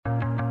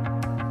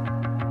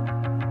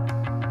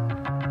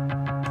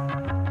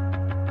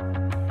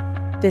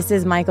This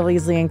is Michael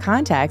Easley in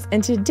Context,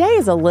 and today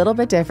is a little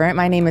bit different.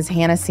 My name is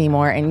Hannah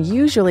Seymour, and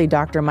usually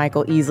Dr.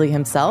 Michael Easley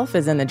himself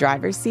is in the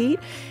driver's seat,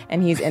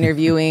 and he's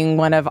interviewing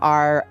one of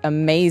our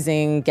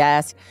amazing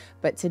guests.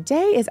 But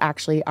today is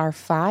actually our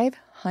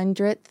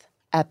 500th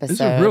episode. Is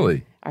it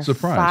really? Our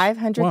Surprise.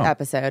 500th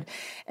episode.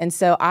 And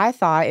so I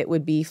thought it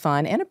would be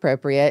fun and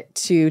appropriate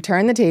to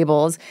turn the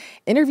tables,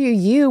 interview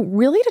you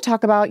really to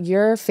talk about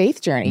your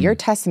faith journey, your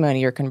testimony,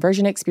 your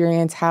conversion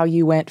experience, how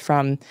you went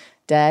from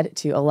dead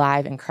to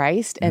alive in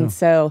Christ. And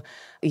so,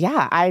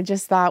 I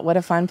just thought what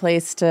a fun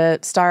place to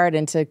start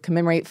and to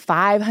commemorate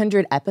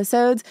 500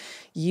 episodes.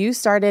 You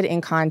started in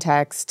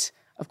Context,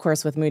 of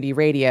course, with Moody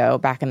Radio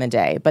back in the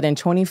day. But in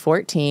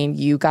 2014,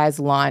 you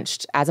guys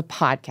launched as a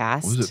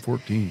podcast. Was it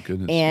 14?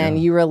 Goodness.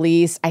 And you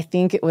released, I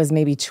think it was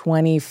maybe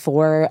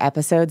 24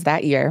 episodes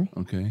that year.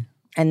 Okay.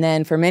 And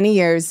then for many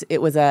years,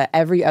 it was a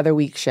every other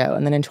week show.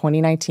 And then in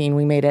 2019,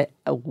 we made it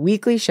a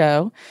weekly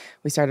show.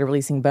 We started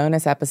releasing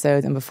bonus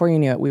episodes. And before you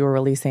knew it, we were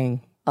releasing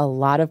a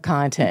lot of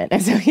content.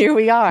 And so here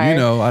we are. You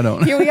know, I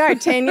don't. Here we are,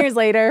 10 years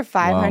later,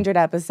 500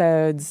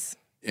 episodes.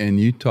 And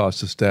you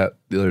tossed a stat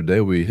the other day.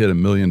 We hit 1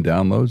 million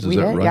downloads. Is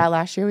that right? Yeah,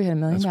 last year we hit 1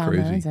 million That's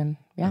downloads. crazy. And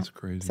That's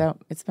crazy. So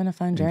it's been a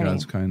fun journey.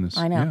 God's kindness.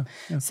 I know.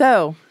 Yeah.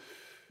 So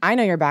I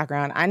know your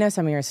background. I know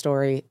some of your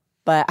story.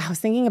 But I was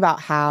thinking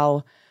about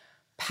how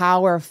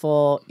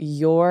powerful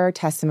your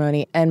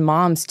testimony and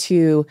Mom's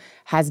too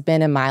has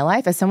been in my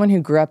life as someone who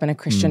grew up in a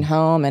Christian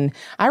home. And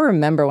I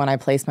remember when I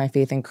placed my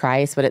faith in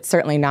Christ, but it's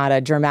certainly not a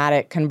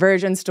dramatic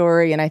conversion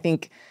story. And I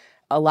think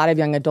a lot of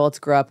young adults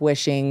grow up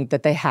wishing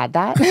that they had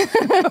that,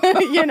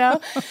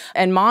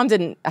 and Mom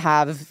didn't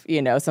have,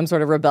 some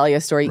sort of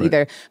rebellious story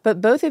either.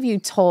 But both of you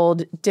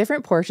told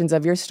different portions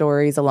of your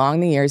stories along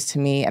the years to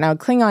me, and I would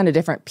cling on to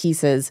different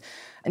pieces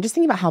and just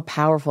think about how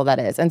powerful that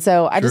is. And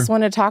so I just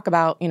want to talk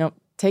about,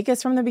 take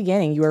us from the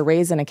beginning. You were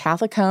raised in a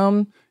Catholic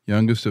home.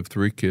 Youngest of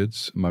 3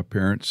 kids. My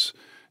parents,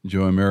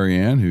 Joe and Mary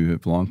Ann, who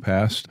have long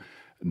passed,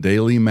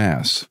 daily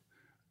Mass.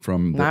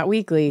 Not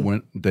weekly.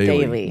 Went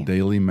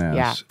daily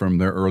Mass from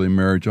their early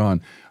marriage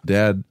on.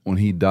 Dad, when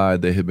he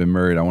died, they had been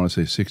married, I want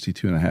to say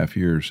 62 and a half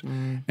years.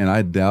 And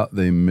I doubt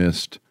they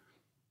missed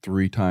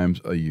 3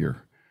 times a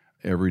year,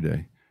 every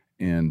day.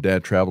 And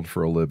Dad traveled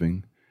for a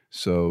living.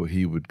 So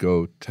he would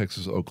go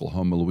Texas,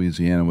 Oklahoma,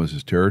 Louisiana was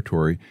his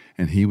territory,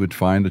 and he would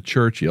find a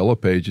church, Yellow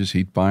Pages.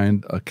 He'd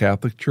find a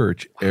Catholic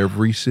church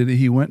every city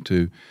he went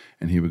to,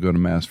 and he would go to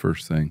Mass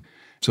first thing.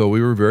 So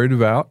we were very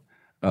devout.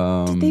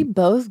 Did they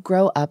both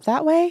grow up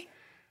that way?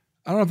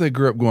 I don't know if they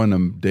grew up going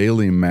to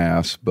daily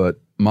Mass, but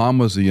Mom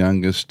was the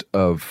youngest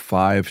of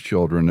 5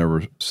 children. There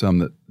were some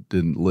that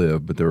didn't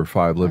live, but there were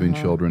 5 living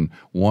children.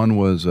 One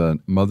was a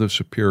Mother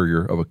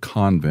Superior of a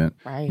convent,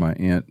 my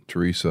Aunt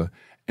Teresa,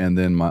 and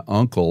then my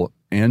uncle,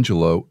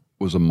 Angelo,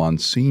 was a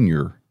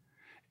Monsignor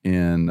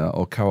in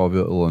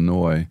Oakawaville,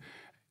 Illinois,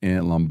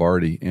 and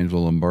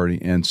Angelo Lombardi.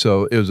 And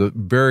so it was a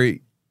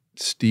very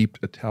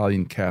steeped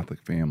Italian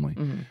Catholic family.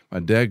 My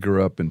dad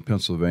grew up in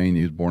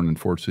Pennsylvania. He was born in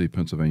Fort City,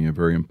 Pennsylvania, a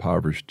very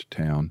impoverished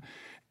town.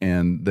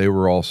 And they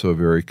were also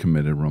very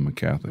committed Roman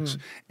Catholics.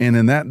 And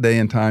in that day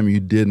and time, you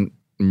didn't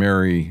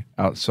marry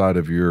outside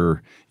of you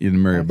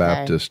didn't marry a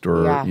Baptist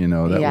or, that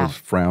was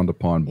frowned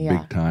upon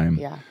big time.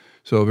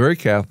 So very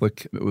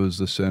Catholic. It was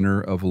the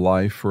center of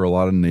life for a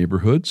lot of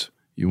neighborhoods.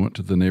 You went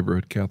to the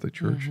neighborhood Catholic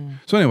church.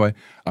 So anyway,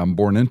 I'm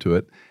born into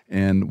it.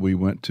 And we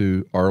went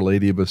to Our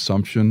Lady of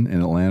Assumption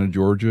in Atlanta,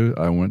 Georgia.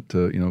 I went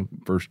to,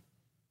 first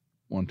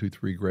 1, 2,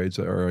 3 grades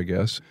there, I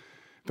guess.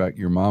 In fact,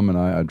 your mom and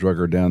I drug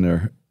her down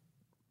there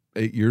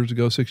 6 years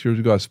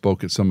ago. I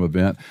spoke at some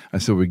event. I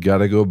said, we got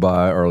to go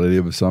by Our Lady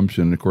of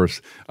Assumption. And of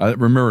course, I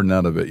remember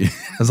none of it.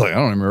 I was like, I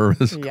don't remember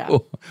this.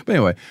 Cool. But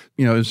anyway,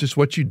 it's just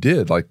what you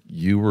did. Like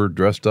you were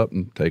dressed up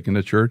and taken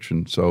to church,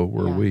 and so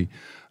were we.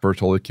 First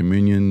Holy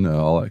Communion,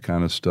 all that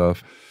kind of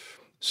stuff.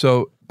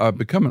 So I've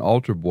become an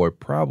altar boy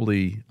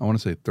probably, I want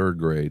to say 3rd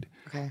grade.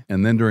 Okay.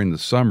 And then during the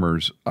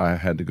summers, I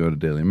had to go to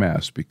daily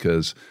Mass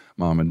because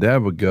Mom and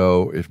Dad would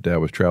go. If Dad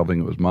was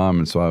traveling, it was Mom.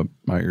 And so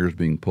my ears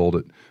being pulled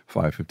at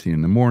 5:15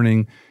 in the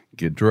morning,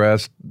 get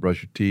dressed,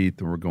 brush your teeth,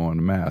 and we're going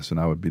to Mass. And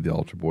I would be the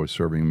altar boy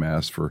serving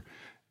Mass for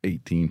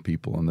 18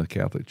 people in the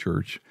Catholic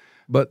Church.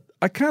 But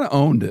I kind of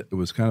owned it. It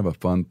was kind of a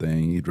fun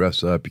thing. You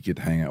dress up, you get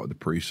to hang out with the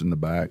priest in the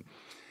back.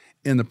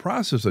 In the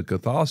process of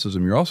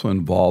Catholicism, you're also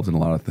involved in a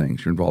lot of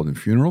things. You're involved in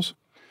funerals.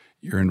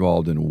 You're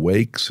involved in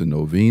wakes and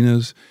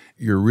novenas.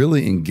 You're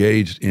really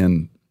engaged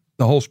in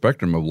the whole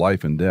spectrum of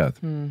life and death.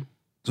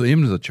 So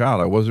even as a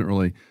child,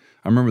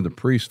 I remember the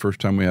priest, first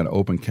time we had an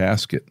open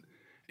casket,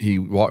 he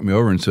walked me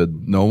over and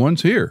said, no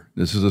one's here.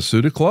 This is a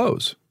suit of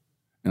clothes.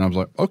 And I was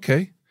like,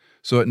 okay.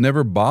 So it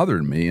never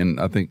bothered me. And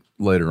I think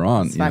later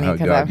on, it's funny, how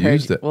God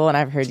used it. Well, and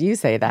I've heard you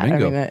say that.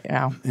 Bingo. I mean,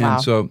 wow.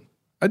 And so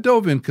I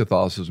dove in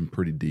Catholicism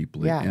pretty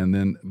deeply. Yeah. And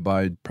then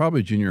by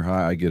probably junior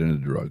high, I get into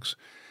drugs.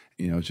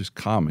 It's just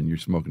common. You're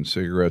smoking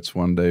cigarettes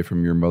one day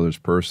from your mother's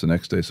purse. The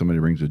next day, somebody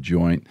brings a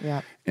joint.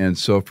 Yeah. And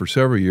so for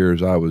several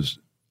years, I was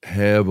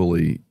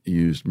heavily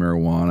used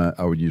marijuana.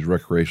 I would use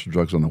recreational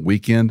drugs on the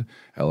weekend,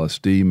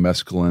 LSD,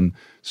 mescaline,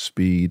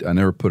 speed. I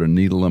never put a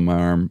needle in my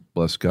arm,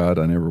 bless God.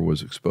 I never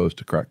was exposed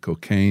to crack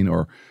cocaine,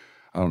 or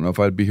I don't know if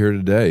I'd be here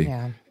today.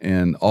 Yeah.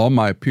 And all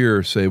my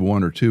peers, save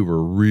one or two,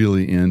 were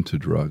really into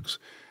drugs.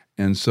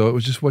 And so it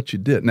was just what you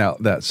did. Now,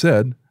 that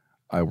said,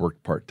 I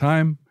worked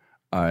part-time.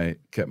 I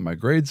kept my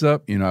grades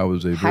up. I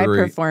was a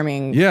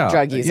high-performing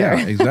drug user.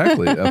 Yeah,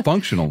 exactly.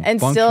 Functional.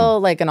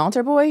 Still like an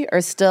altar boy, or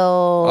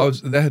still?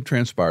 That had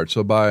transpired.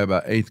 So by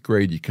about 8th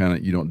grade, you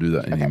don't do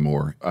that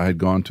anymore. I had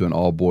gone to an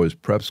all-boys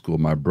prep school.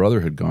 My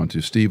brother had gone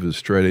to. Steve was a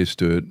straight-A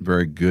student,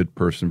 very good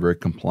person, very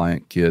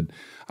compliant kid.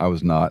 I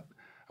was not.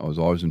 I was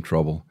always in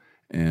trouble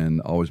and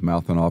always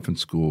mouthing off in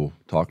school,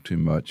 talk too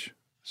much,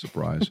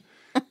 surprise.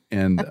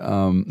 And,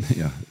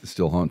 it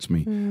still haunts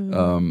me.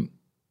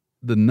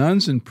 The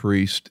nuns and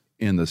priests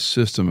in the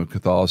system of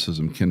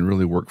Catholicism can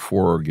really work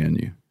for or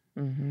against you.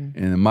 Mm-hmm.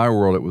 And in my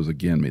world, it was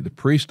against me. The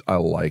priest I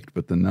liked,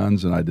 but the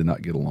nuns and I did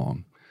not get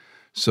along.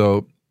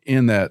 So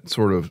in that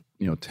sort of,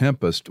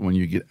 tempest, when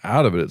you get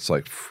out of it, it's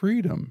like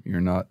freedom.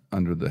 You're not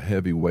under the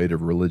heavy weight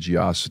of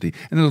religiosity.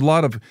 And there's a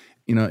lot of,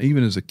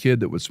 even as a kid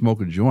that would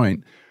smoke a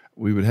joint,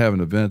 we would have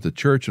an event at the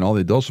church and all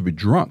the adults would be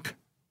drunk.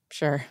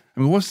 Sure. I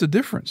mean, what's the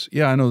difference?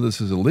 Yeah, I know this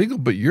is illegal,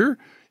 but you're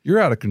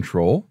out of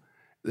control.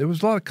 There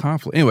was a lot of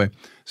conflict. Anyway,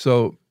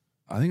 so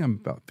I think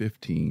I'm about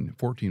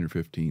 14 or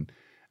 15.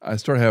 I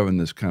start having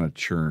this kind of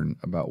churn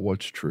about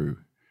what's true.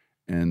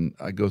 And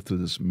I go through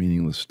this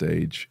meaningless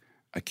stage.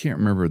 I can't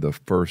remember the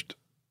first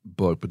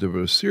book, but there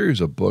was a series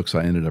of books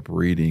I ended up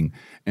reading.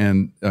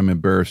 And I'm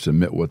embarrassed to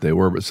admit what they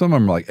were, but some of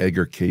them are like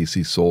Edgar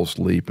Cayce, Soul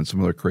Sleep, and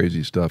some other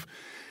crazy stuff.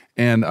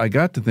 And I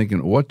got to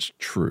thinking, what's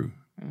true?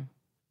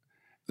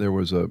 There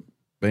was a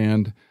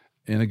band,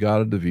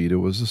 Inagata Devita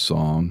was the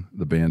song.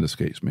 The band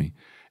escapes me.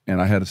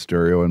 And I had a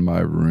stereo in my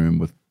room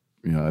with,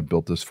 I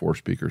built this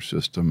 4-speaker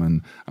system,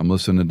 and I'm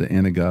listening to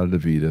Inagata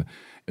Devita.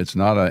 It's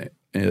not an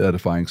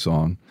edifying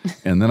song.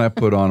 And then I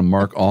put on a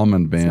Mark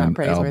Allman Band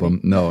album.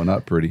 No,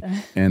 not pretty.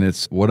 And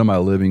it's What Am I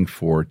Living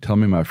For? Tell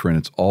Me, My Friend,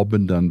 It's All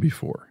Been Done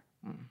Before.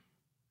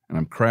 And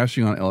I'm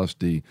crashing on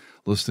LSD,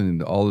 listening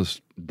to all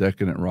this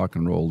decadent rock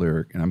and roll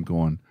lyric, and I'm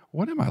going,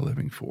 what am I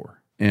living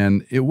for?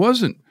 And it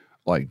wasn't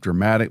like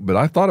dramatic, but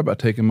I thought about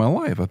taking my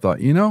life. I thought,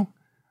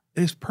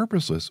 it's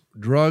purposeless.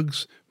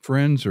 Drugs,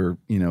 friends are,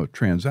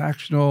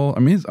 transactional.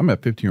 I mean, I'm a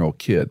 15-year-old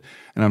kid,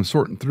 and I'm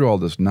sorting through all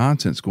this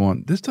nonsense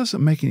going, this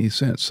doesn't make any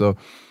sense. So,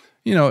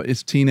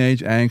 it's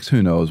teenage angst.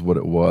 Who knows what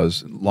it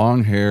was?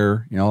 Long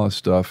hair, all that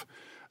stuff.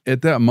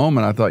 At that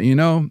moment, I thought, you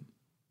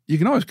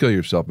can always kill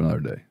yourself another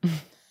day.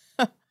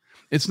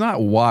 It's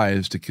not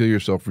wise to kill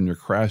yourself when you're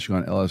crashing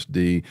on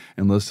LSD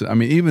and listen. I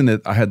mean, even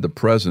that I had the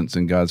presence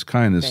and God's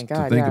kindness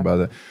to think about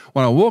that.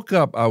 When I woke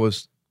up, I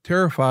was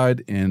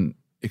terrified and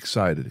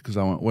excited because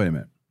I went, wait a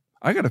minute,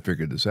 I got to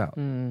figure this out.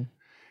 And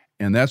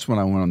that's when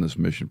I went on this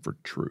mission for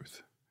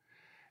truth.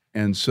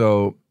 And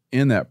so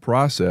in that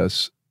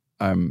process,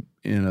 I'm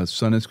in a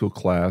Sunday school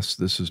class.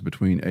 This is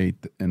between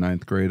 8th and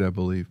 9th grade, I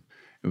believe.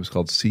 It was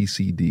called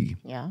CCD,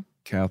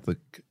 Catholic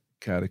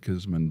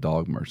Catechism and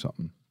Dogma or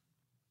something.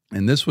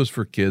 And this was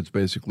for kids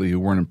basically who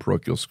weren't in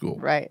parochial school.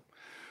 Right.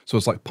 So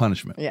it's like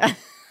punishment. Yeah. And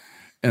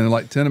there are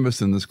like 10 of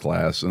us in this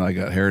class, and I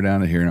got hair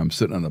down to here, and I'm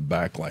sitting on the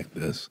back like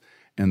this.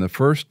 And the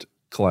first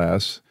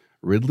class,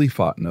 Ridley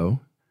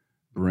Fotno,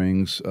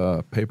 brings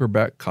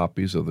paperback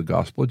copies of the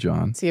Gospel of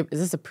John. Is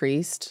this a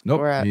priest?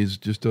 Nope, he's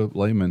just a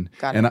layman.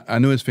 Got it. And I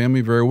knew his family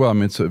very well. I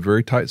mean, it's a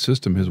very tight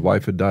system. His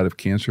wife had died of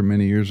cancer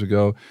many years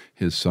ago.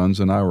 His sons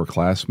and I were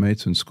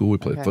classmates in school. We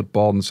played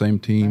football on the same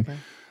team. Okay.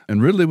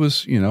 And Ridley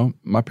was,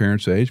 my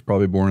parents' age,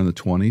 probably born in the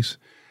 20s.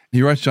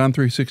 He writes John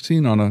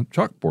 3:16 on a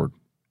chalkboard,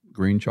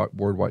 green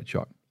chalkboard, white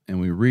chalk. And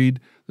we read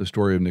the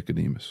story of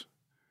Nicodemus.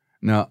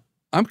 Now,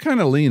 I'm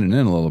kind of leaning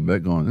in a little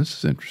bit going, this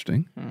is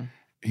interesting.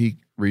 He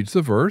reads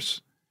the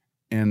verse,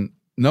 and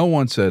no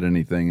one said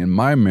anything. And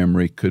my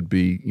memory could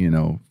be,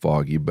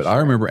 foggy, but I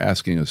remember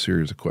asking a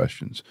series of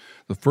questions.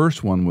 The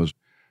first one was,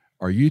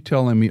 are you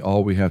telling me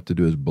all we have to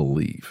do is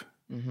believe?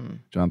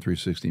 John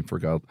 3:16, for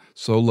God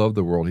so loved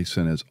the world, he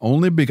sent his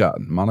only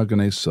begotten,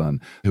 monogenes son.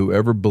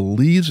 Whoever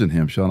believes in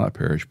him shall not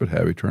perish, but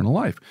have eternal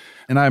life.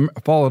 And I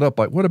followed up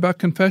like, what about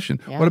confession?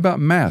 Yeah. What about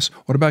mass?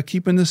 What about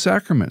keeping the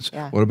sacraments?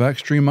 Yeah. What about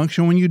extreme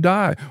unction when you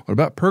die? What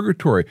about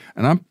purgatory?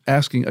 And I'm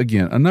asking,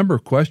 again, a number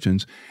of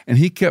questions. And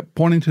he kept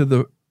pointing to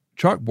the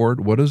chalkboard.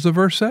 What does the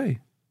verse say?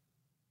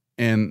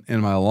 And in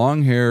my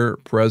long hair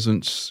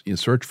presence,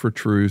 search for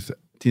truth,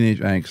 teenage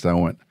angst, I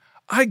went,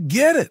 I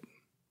get it.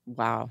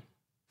 Wow.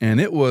 And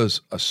it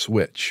was a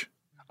switch.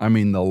 I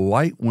mean, the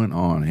light went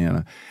on,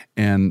 Hannah.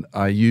 And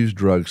I used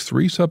drugs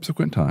 3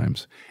 subsequent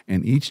times.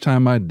 And each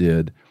time I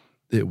did,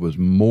 it was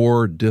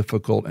more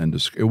difficult and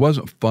it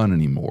wasn't fun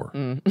anymore.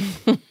 And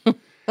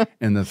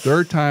the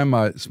third time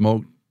I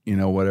smoked,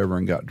 whatever,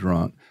 and got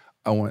drunk,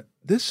 I went,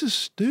 this is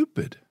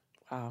stupid.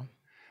 Wow.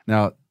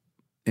 Now,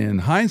 in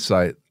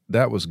hindsight,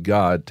 that was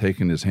God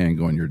taking his hand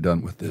going, you're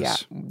done with this.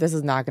 Yeah, this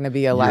is not going to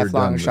be a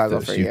lifelong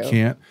struggle for you. You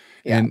can't.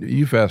 Yeah. And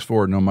you fast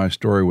forward and know my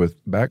story with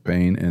back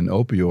pain and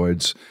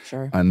opioids.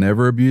 Sure. I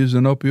never abused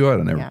an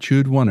opioid. I never Yeah.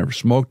 chewed one, never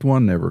smoked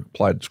one, never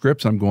applied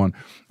scripts. I'm going,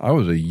 I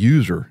was a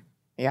user.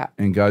 Yeah.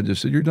 And God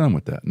just said, you're done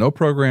with that. No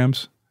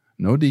programs,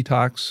 no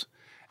detox.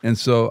 And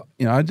so,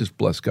 I just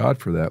bless God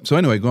for that. So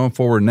anyway, going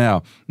forward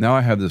now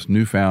I have this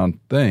newfound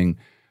thing,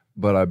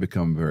 but I've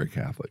become very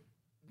Catholic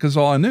because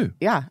all I knew.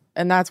 Yeah.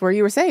 And that's where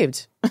you were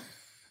saved.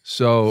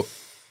 So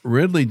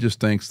Ridley just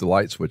thinks the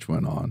light switch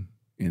went on.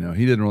 He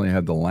didn't really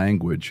have the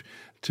language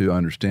to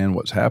understand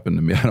what's happened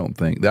to me, I don't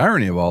think. The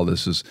irony of all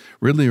this is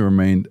Ridley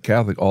remained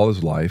Catholic all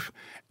his life,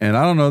 and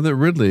I don't know that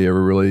Ridley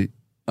ever really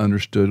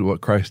understood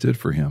what Christ did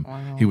for him.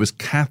 Wow. He was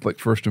Catholic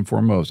first and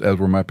foremost, as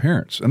were my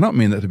parents. And I don't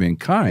mean that to be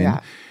unkind. Yeah.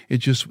 It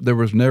just, there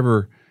was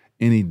never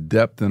any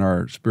depth in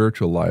our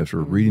spiritual lives or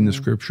reading the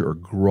scripture or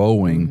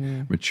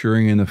growing,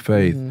 maturing in the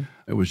faith.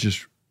 It was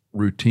just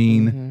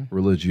routine,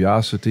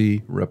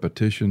 religiosity,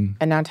 repetition.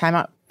 And now time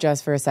out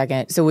just for a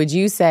second. So would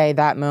you say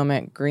that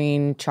moment,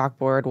 green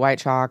chalkboard, white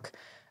chalk,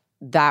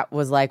 that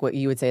was like what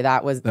you would say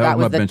that was my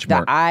the benchmark.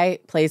 that I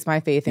placed my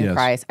faith in Yes.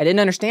 Christ. I didn't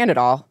understand it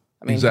all.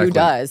 I mean, Exactly. who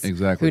does?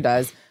 Exactly. Who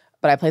does?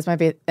 But I placed my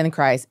faith in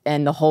Christ,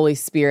 and the Holy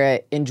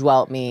Spirit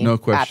indwelt me No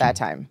question. at that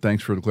time.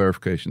 Thanks for the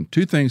clarification.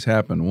 Two things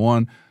happened.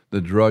 One, the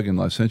drug and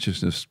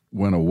licentiousness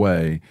went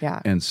away.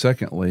 Yeah. And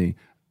secondly,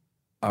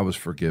 I was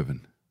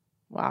forgiven.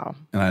 Wow.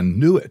 And I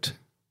knew it.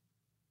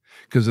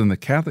 Because in the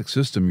Catholic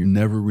system, you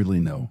never really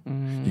know.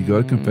 You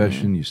go to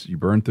confession, you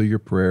burn through your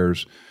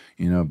prayers,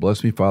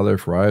 bless me, Father,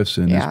 for I have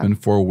sinned. Yeah. It's been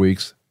 4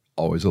 weeks.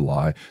 Always a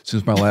lie.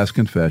 Since my last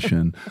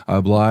confession,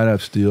 I've lied,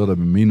 I've stealed, I've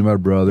been mean to my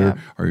brother.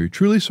 Yeah. Are you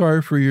truly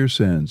sorry for your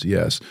sins?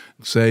 Yes.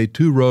 Say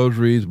 2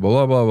 rosaries,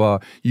 blah, blah, blah,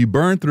 blah. You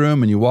burn through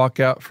them and you walk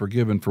out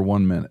forgiven for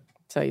 1 minute.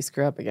 So you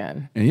screw up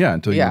again. And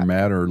until you're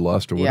mad or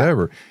lust or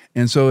whatever.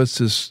 And so it's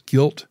this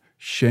guilt,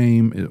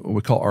 shame, what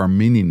we call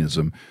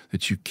Arminianism,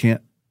 that you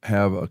can't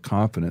have a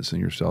confidence in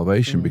your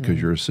salvation because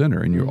you're a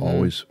sinner and you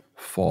always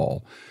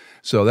fall.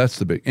 So that's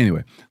the big,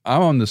 anyway,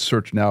 I'm on this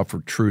search now for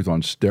truth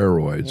on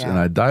steroids, and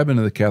I dive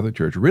into the Catholic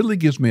Church. Ridley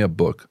gives me a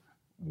book.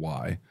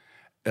 Why?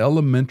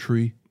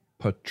 Elementary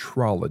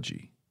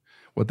Patrology.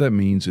 What that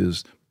means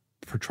is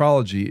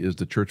patrology is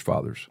the church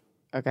fathers.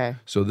 Okay.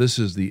 So this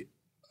is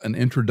an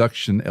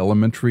introduction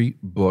elementary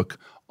book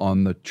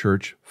on the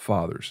church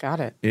fathers. Got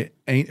it. It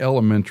ain't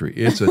elementary.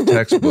 It's a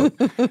textbook.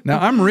 Now,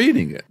 I'm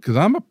reading it because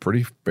I'm a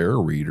pretty fair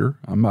reader.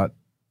 I'm not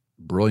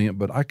brilliant,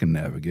 but I can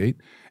navigate.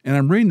 And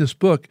I'm reading this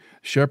book,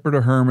 Shepherd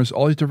of Hermas,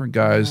 all these different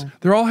guys.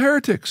 They're all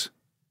heretics.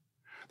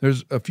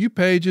 There's a few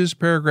pages,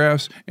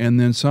 paragraphs, and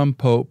then some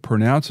pope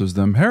pronounces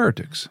them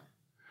heretics.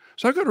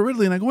 So I go to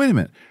Ridley and I go, wait a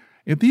minute.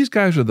 If these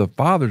guys are the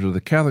fathers of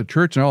the Catholic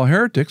Church and all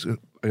heretics,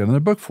 I got another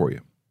book for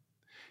you.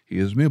 He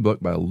gives me a book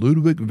by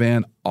Ludwig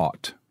van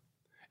Ott.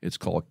 It's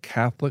called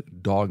Catholic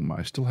Dogma.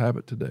 I still have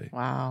it today.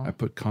 Wow. I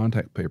put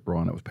contact paper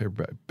on it with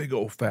paperback. Big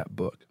old fat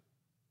book.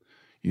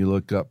 You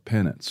look up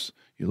penance.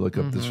 You look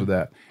up this or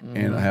that.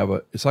 And I have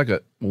it's like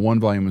a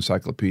 1-volume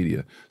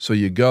encyclopedia. So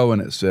you go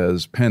and it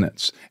says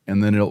penance.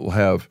 And then it'll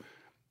have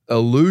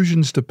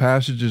allusions to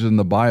passages in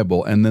the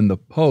Bible. And then the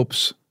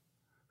popes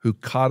who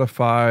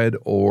codified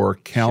or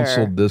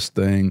counseled this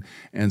thing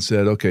and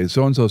said, okay,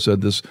 so-and-so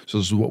said this, so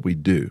this is what we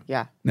do.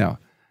 Yeah. Now,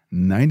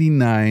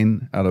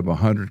 99 out of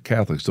 100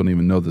 Catholics don't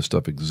even know this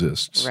stuff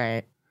exists.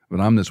 Right. But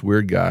I'm this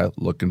weird guy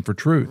looking for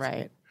truth.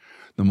 Right.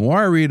 The more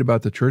I read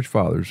about the church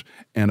fathers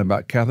and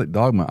about Catholic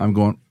dogma, I'm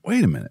going,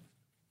 wait a minute.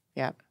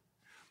 Yep.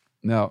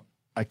 Now,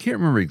 I can't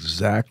remember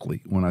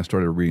exactly when I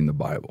started reading the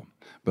Bible,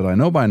 but I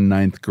know by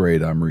 9th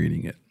grade I'm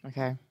reading it.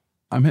 Okay.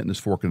 I'm hitting this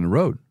fork in the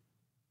road.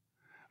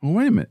 Well,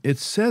 wait a minute. It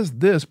says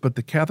this, but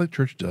the Catholic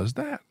Church does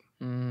that.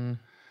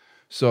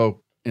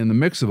 So in the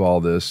mix of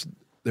all this,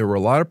 there were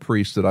a lot of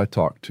priests that I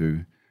talked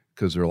to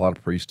because there are a lot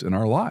of priests in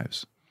our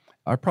lives.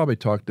 I probably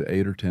talked to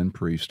 8 or 10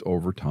 priests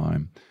over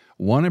time.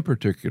 One in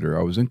particular,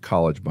 I was in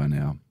college by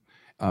now.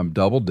 I'm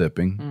double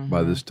dipping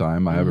by this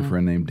time. I have a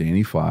friend named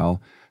Danny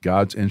File,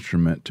 God's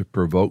instrument to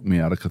provoke me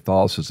out of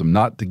Catholicism,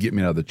 not to get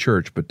me out of the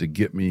church, but to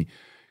get me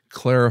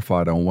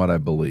clarified on what I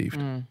believed.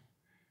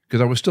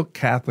 Because I was still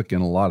Catholic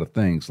in a lot of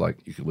things, like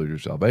you could lose your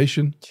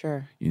salvation.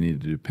 Sure. You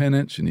need to do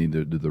penance. You need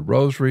to do the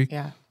rosary.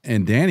 Yeah.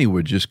 And Danny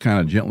would just kind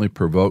of gently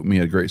provoke me,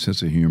 a great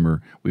sense of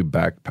humor. We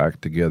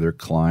backpacked together,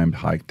 climbed,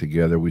 hiked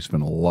together. We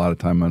spent a lot of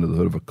time under the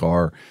hood of a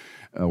car,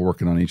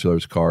 working on each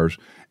other's cars.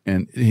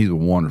 And he's a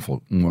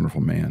wonderful, wonderful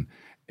man.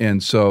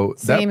 And so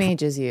Same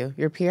age as you.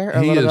 Your peer or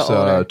a he little is bit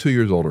older? 2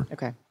 years older.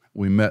 Okay.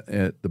 We met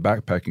at the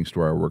backpacking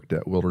store I worked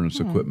at, Wilderness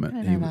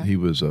Equipment. He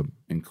was an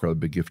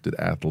incredibly gifted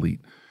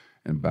athlete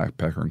and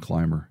backpacker and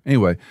climber.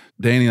 Anyway,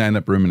 Danny and I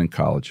ended up rooming in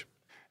college.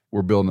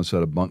 We're building a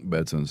set of bunk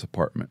beds in his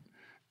apartment.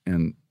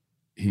 And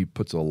he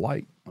puts a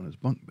light on his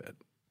bunk bed.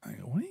 I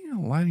go, what are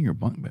you lighting your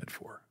bunk bed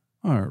for?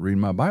 All right, reading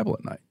my Bible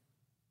at night.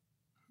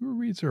 Who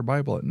reads their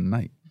Bible at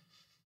night?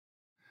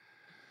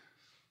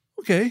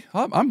 Okay,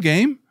 I'm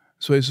game.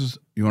 So he says,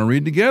 you want to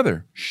read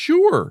together?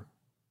 Sure.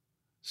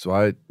 So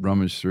I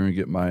rummaged through and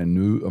get my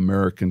New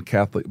American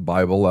Catholic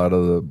Bible out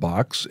of the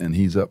box, and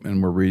he's up,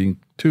 and we're reading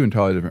two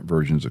entirely different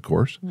versions, of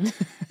course.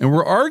 And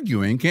we're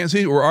arguing,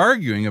 we're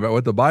arguing about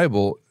what the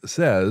Bible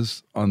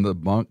says on the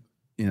bunk.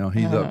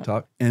 He's up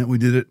top, and we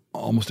did it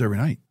almost every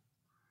night.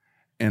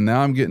 And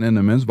now I'm getting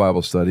into men's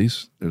Bible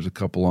studies. There's a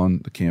couple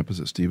on the campus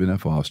at Stephen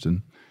F.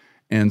 Austin.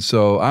 And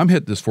so I'm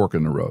hit this fork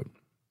in the road.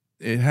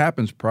 It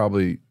happens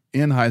probably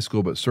in high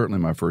school, but certainly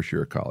my first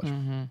year of college.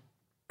 Mm-hmm.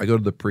 I go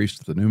to the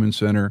priest at the Newman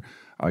Center.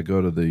 I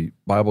go to the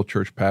Bible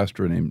church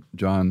pastor named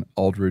John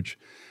Aldridge.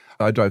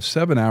 I drive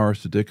 7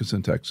 hours to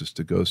Dickinson, Texas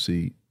to go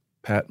see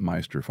Pat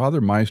Meister.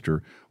 Father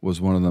Meister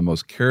was one of the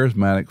most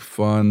charismatic,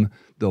 fun,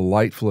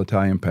 delightful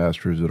Italian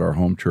pastors at our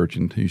home church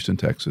in Houston,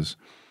 Texas.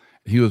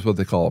 He was what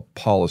they call a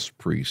Paulist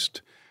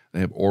priest. They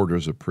have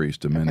orders of priests,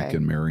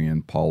 Dominican,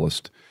 Marian,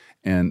 Paulist,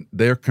 and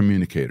they're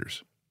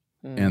communicators.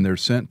 And they're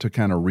sent to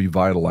kind of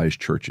revitalize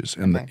churches.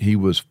 And he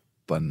was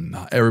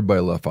phenomenal.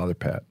 Everybody loved Father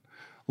Pat,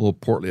 a little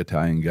portly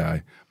Italian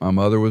guy. My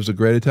mother was a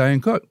great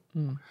Italian cook.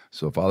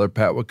 So Father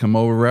Pat would come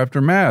over after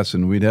Mass,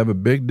 and we'd have a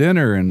big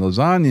dinner and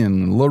lasagna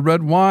and a little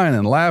red wine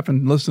and laugh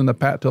and listen to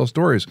Pat tell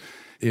stories.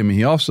 I mean,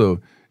 he also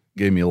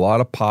gave me a lot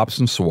of pops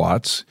and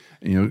swats,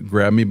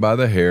 grabbed me by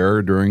the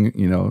hair during,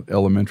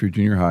 elementary,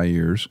 junior high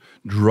years,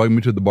 drugged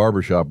me to the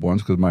barbershop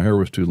once because my hair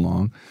was too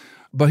long.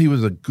 But he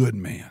was a good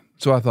man.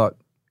 So I thought,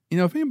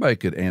 if anybody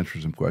could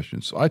answer some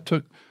questions. So I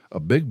took a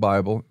big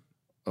Bible,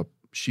 a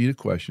sheet of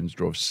questions,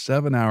 drove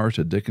 7 hours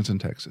to Dickinson,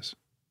 Texas,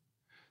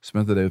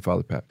 spent the day with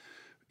Father Pat.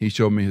 He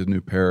showed me his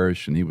new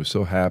parish, and he was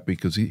so happy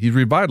because he's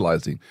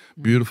revitalizing.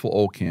 Beautiful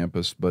old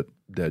campus, but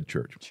dead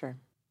church. Sure.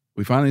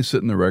 We finally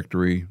sit in the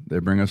rectory. They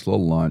bring us a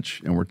little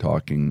lunch, and we're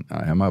talking.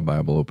 I have my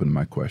Bible open and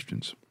my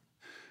questions.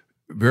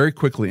 Very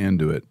quickly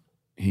into it,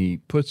 he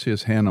puts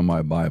his hand on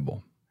my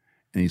Bible,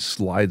 and he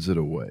slides it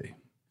away.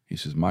 He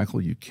says,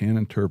 Michael, you can't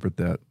interpret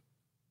that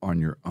on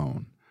your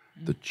own.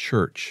 The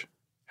church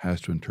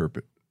has to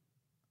interpret.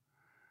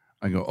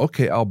 I go,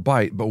 okay, I'll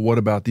bite, but what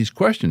about these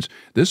questions?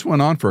 This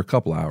went on for a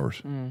couple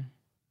hours.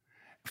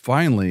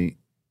 Finally,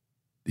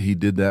 he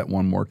did that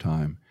one more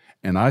time,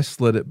 and I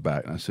slid it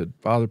back. And I said,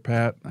 Father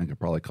Pat, I could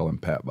probably call him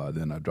Pat by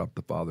then. I dropped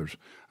the fathers.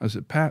 I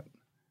said, Pat,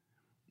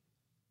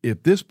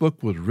 if this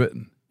book was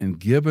written and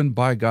given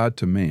by God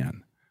to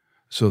man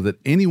so that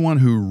anyone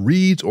who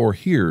reads or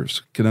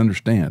hears can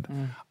understand,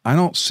 I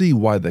don't see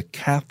why the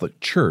Catholic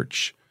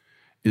Church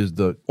is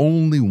the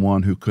only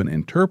one who can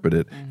interpret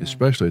it,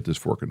 especially at this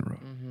fork in the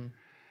road.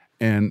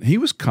 And he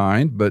was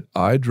kind, but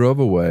I drove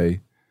away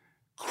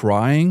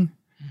crying,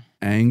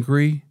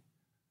 angry,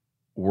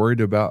 worried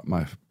about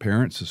my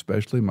parents,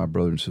 especially my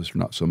brother and sister,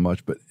 not so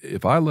much. But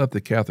if I left the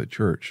Catholic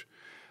Church,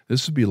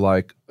 this would be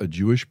like a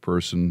Jewish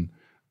person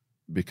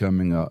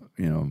becoming a,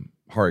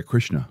 Hare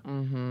Krishna.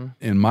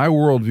 In my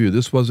worldview,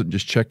 this wasn't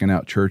just checking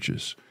out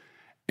churches.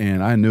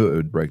 And I knew it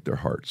would break their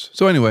hearts.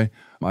 So anyway,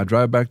 I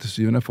drive back to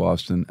Stephen F.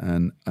 Austin,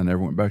 and I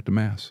never went back to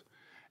Mass.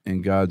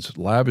 In God's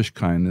lavish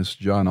kindness,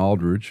 John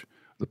Aldridge,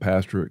 the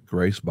pastor at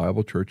Grace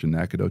Bible Church in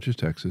Nacogdoches,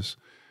 Texas,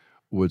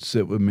 would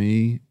sit with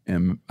me,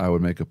 and I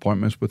would make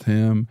appointments with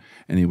him,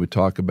 and he would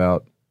talk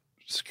about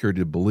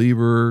security of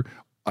believer.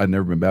 I'd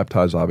never been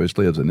baptized,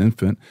 obviously, as an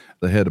infant.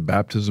 They had a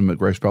baptism at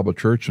Grace Bible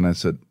Church, and I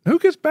said, who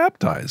gets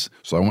baptized?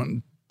 So I went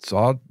and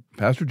saw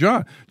Pastor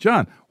John.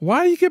 John,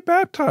 why do you get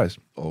baptized?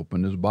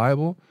 Opened his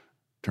Bible,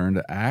 turned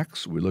to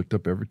Acts. We looked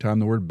up every time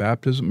the word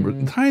baptism. We're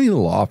in a tiny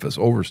little office,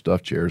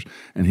 overstuffed chairs,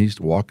 and he's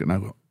walking. I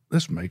go,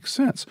 this makes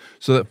sense.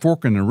 So that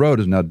fork in the road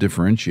is now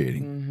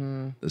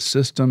differentiating the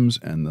systems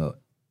and the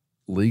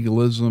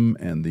legalism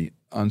and the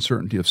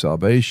uncertainty of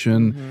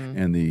salvation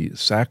and the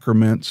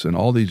sacraments, and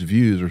all these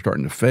views are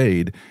starting to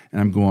fade.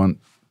 And I'm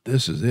going,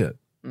 this is it.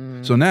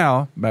 So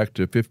now, back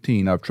to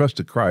 15, I've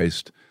trusted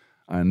Christ.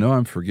 I know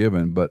I'm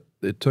forgiven, but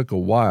it took a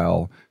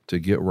while to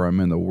get where I'm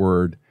in the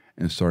Word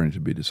and starting to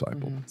be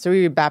discipled. So were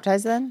you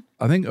baptized then?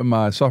 I think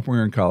my sophomore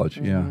year in college.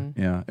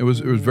 Yeah. It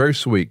was very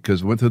sweet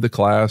because I went through the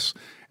class,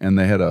 and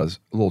they had a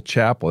little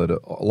chapel, at a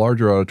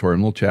larger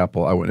auditorium, little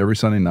chapel. I went every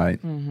Sunday night.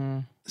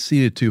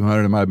 Seated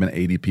 200, there might have been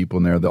 80 people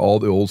in there. All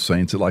the old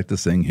saints that like to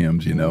sing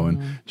hymns,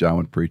 and John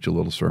would preach a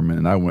little sermon,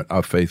 and I went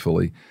out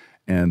faithfully,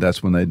 and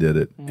that's when they did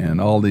it.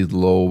 And all these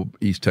low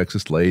East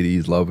Texas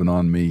ladies loving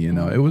on me,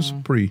 it was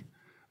a pretty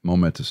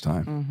momentous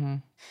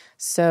time.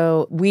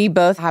 So we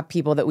both have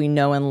people that we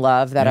know and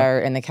love that are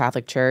in the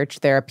Catholic Church.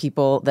 There are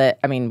people that,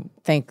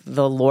 thank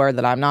the Lord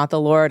that I'm not the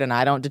Lord and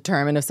I don't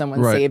determine if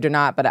someone's saved or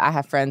not, but I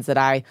have friends that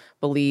I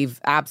believe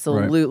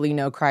absolutely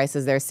know Christ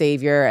as their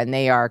Savior, and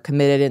they are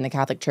committed in the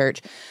Catholic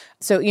Church.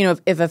 So,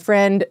 if a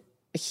friend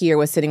here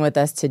was sitting with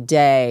us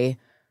today,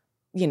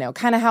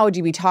 kind of how would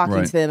you be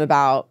talking to them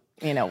about,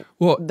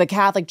 the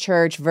Catholic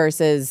Church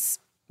versus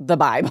the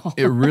Bible?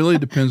 It really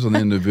depends on the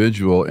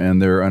individual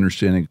and their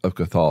understanding of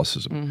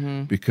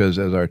Catholicism. Because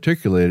as I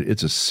articulated,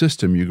 it's a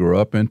system you grow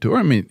up into.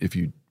 Or, if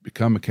you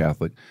become a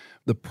Catholic,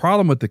 the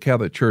problem with the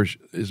Catholic Church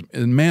is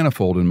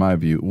manifold in my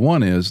view.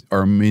 One is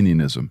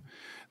Arminianism.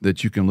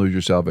 that you can lose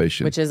your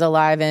salvation. Which is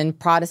alive in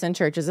Protestant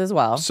churches as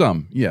well.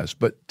 Some, yes.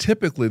 But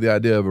typically the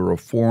idea of a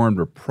Reformed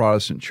or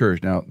Protestant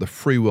church, now the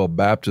Free Will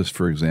Baptists,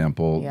 for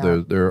example,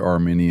 they're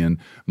Armenian.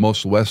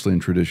 Most Wesleyan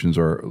traditions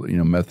are,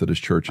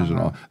 Methodist churches and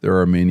all. They're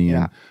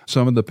Armenian. Yeah.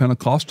 Some of the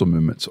Pentecostal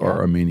movements are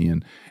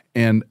Armenian.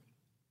 And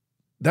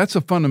that's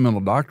a fundamental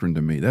doctrine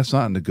to me. That's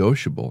not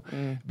negotiable.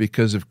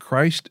 Because if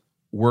Christ's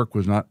work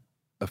was not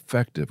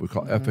effective, we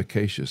call it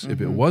efficacious, if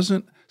it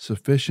wasn't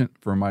sufficient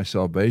for my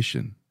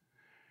salvation,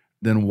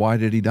 then why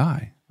did he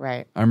die?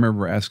 Right. I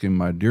remember asking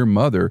my dear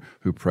mother,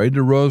 who prayed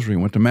the rosary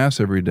and went to Mass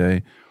every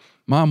day,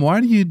 Mom, why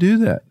do you do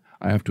that?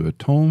 I have to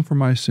atone for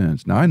my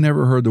sins. Now, I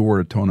never heard the word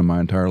atone in my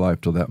entire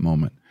life till that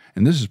moment.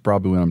 And this is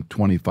probably when I'm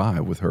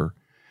 25 with her.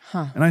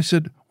 And I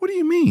said, what do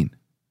you mean?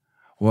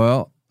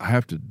 Well, I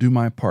have to do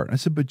my part. I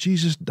said, but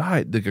Jesus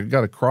died. They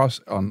got a cross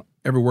on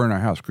everywhere in our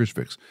house,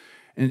 crucifix.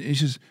 And he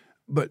says,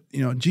 but,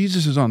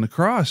 Jesus is on the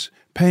cross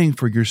paying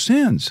for your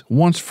sins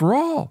once for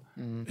all.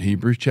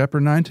 Hebrews chapter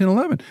 9, 10,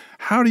 11.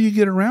 How do you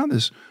get around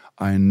this?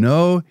 I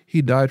know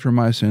he died for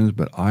my sins,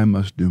 but I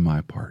must do my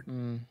part.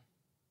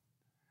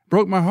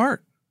 Broke my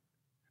heart.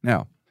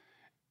 Now,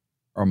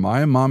 are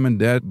my mom and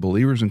dad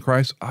believers in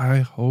Christ? I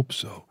hope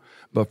so.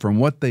 But from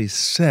what they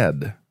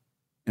said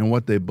and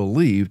what they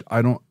believed,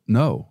 I don't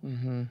know.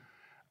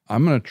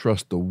 I'm going to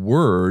trust the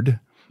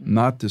Word,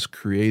 not this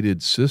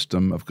created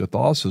system of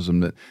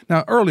Catholicism.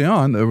 Now, early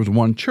on, there was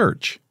one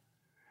church.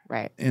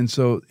 Right. And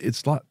so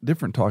it's a lot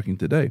different talking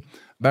today.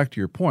 Back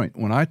to your point,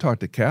 when I talk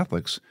to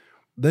Catholics,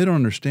 they don't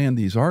understand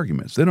these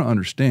arguments. They don't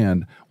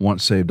understand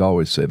once saved,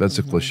 always saved. That's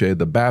a cliche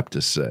the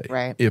Baptists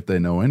say, if they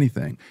know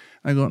anything.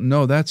 I go,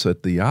 no, that's a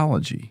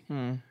theology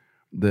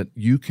that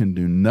you can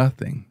do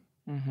nothing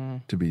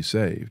to be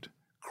saved.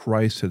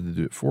 Christ had to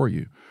do it for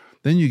you.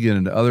 Then you get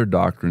into other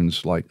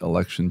doctrines like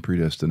election,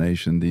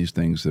 predestination, these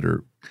things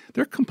that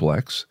they're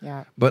complex.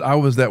 Yeah. But I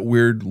was that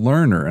weird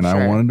learner, and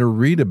I wanted to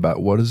read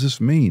about what does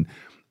this mean.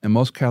 And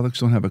most Catholics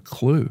don't have a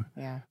clue.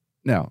 Yeah.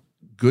 Now,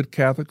 good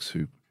Catholics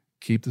who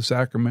keep the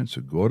sacraments,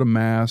 who go to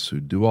Mass, who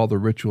do all the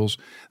rituals,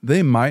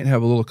 they might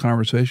have a little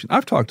conversation.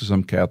 I've talked to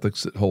some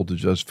Catholics that hold to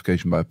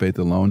justification by faith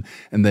alone,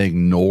 and they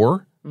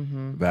ignore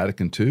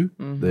Vatican II.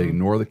 They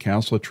ignore the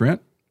Council of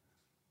Trent.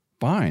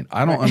 Fine.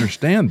 I don't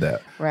understand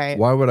that.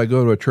 Why would I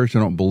go to a church that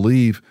don't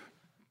believe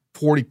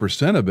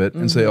 40% of it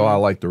and say, oh, I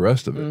like the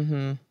rest of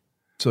it?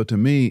 So to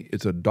me,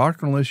 it's a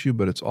doctrinal issue,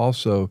 but it's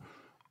also,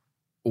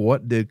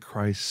 what did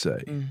Christ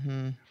say?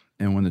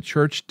 And when the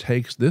church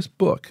takes this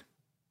book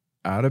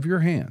out of your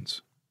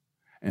hands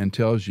and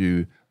tells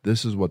you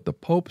this is what the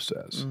Pope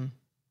says,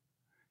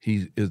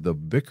 he is the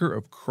vicar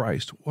of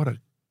Christ. What a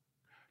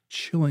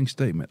chilling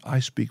statement.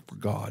 I speak for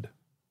God.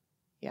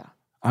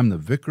 I'm the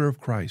vicar of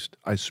Christ.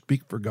 I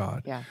speak for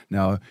God.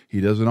 Now, he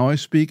doesn't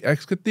always speak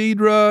ex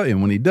cathedra,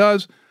 and when he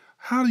does,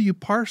 how do you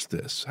parse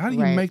this? How do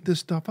you make this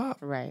stuff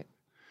up?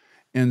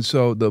 And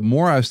so the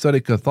more I study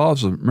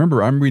Catholicism,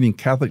 remember, I'm reading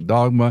Catholic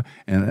dogma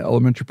and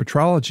elementary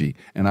patrology,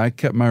 and I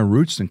kept my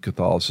roots in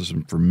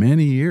Catholicism for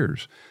many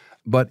years.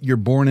 But you're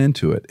born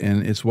into it,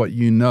 and it's what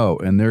you know,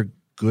 and they're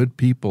good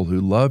people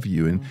who love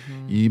you, and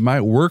you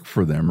might work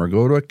for them or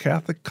go to a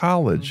Catholic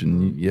college,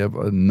 and you have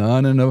a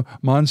nun and a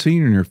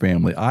Monsignor in your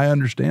family. I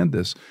understand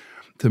this.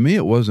 To me,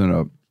 it wasn't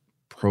a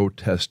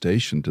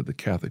protestation to the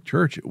Catholic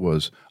Church. It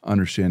was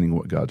understanding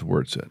what God's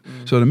Word said.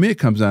 So to me, it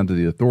comes down to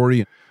the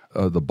authority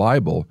of the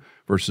Bible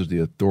versus the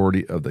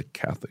authority of the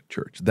Catholic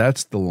Church.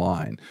 That's the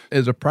line.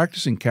 As a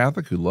practicing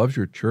Catholic who loves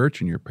your church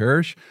and your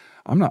parish,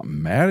 I'm not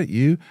mad at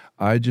you.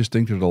 I just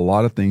think there's a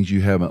lot of things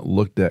you haven't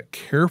looked at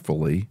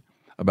carefully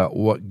about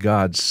what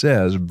God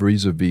says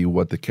vis-a-vis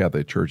what the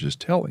Catholic Church is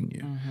telling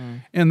you.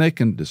 And they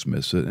can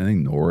dismiss it and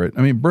ignore it.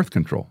 I mean, birth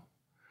control.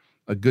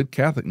 A good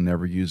Catholic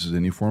never uses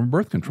any form of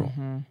birth control.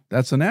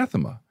 That's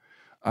anathema.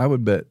 I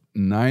would bet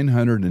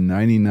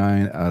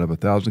 999 out of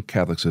 1,000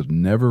 Catholics have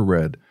never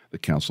read the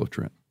Council of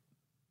Trent.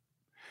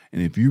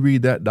 And if you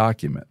read that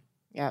document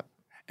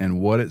and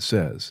what it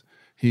says,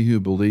 he who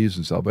believes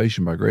in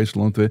salvation by grace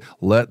alone,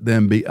 let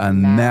them be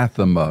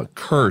anathema,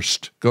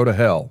 cursed, go to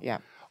hell.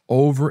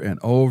 Over and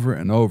over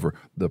and over.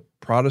 The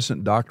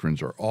Protestant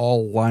doctrines are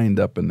all lined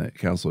up in that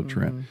Council of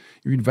Trent.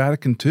 You read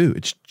Vatican II,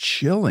 it's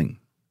chilling.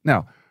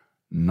 Now,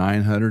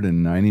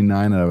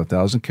 999 out of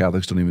 1,000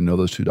 Catholics don't even know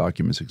those two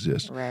documents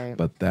exist.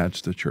 But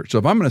that's the church. So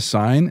if I'm going to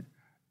sign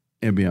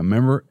and be a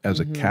member as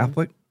a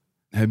Catholic,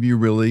 have you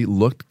really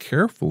looked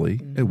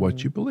carefully at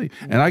what you believe?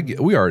 And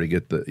we already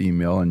get the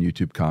email and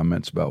YouTube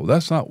comments about, well,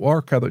 that's not what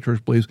our Catholic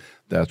Church believes.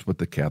 That's what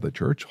the Catholic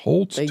Church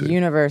holds to. The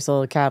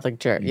universal Catholic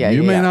Church.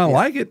 You may not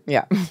like it.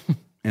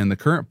 And the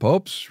current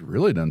Pope's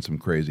really done some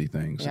crazy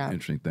things,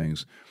 interesting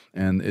things,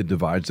 and it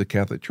divides the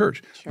Catholic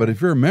Church. But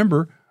if you're a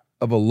member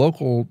of a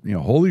local,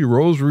 Holy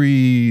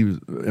Rosary,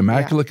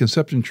 Immaculate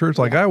Conception Church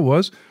like I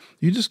was,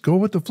 you just go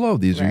with the flow.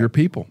 These are your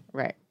people.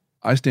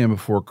 I stand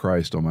before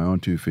Christ on my own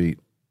 2 feet,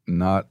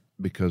 not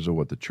because of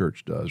what the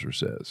church does or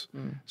says.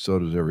 So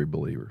does every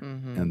believer.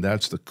 And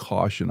that's the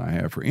caution I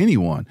have for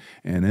anyone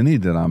and any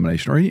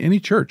denomination or any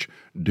church.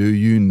 Do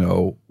you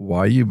know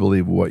why you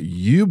believe what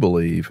you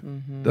believe?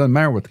 Doesn't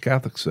matter what the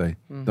Catholics say.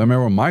 Doesn't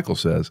matter what Michael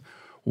says.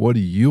 What do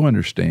you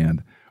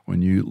understand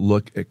when you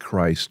look at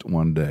Christ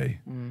one day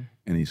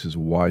and he says,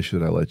 why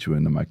should I let you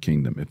into my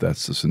kingdom if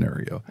that's the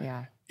scenario?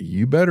 Yeah.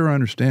 You better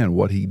understand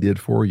what he did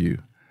for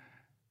you.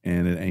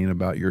 And it ain't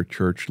about your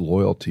church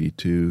loyalty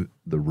to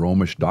the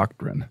Romish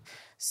doctrine.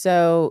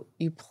 So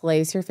you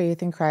place your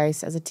faith in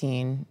Christ as a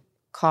teen.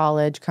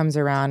 College comes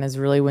around is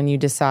really when you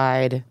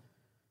decide,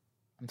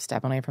 I'm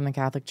stepping away from the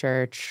Catholic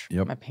Church.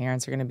 Yep. My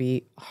parents are going to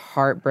be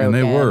heartbroken.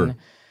 And they were.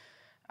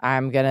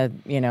 I'm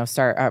going to,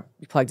 start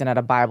plugged in at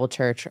a Bible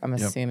church. I'm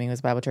assuming it was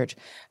a Bible church.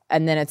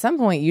 And then at some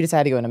point you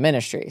decided to go into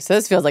ministry. So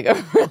this feels like,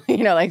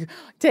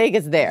 take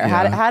us there.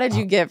 Yeah. How did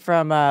you get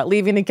from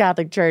leaving the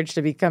Catholic Church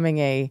to becoming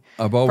a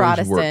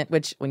Protestant,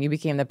 which when you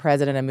became the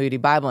president of Moody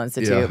Bible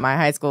Institute, my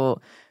high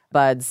school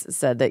buds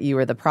said that you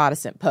were the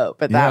Protestant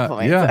Pope at that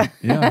point. Yeah.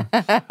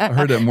 I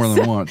heard that more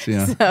than once.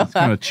 Yeah. It's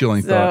kind of a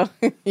chilling thought.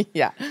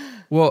 Yeah.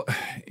 Well,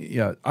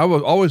 I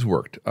always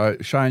worked. I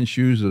shined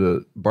shoes at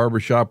a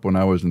barbershop when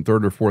I was in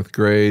 3rd or 4th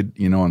grade.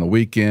 On the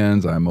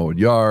weekends, I mowed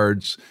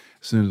yards.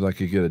 As soon as I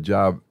could get a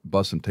job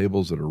bussing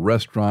tables at a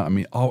restaurant.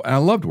 And I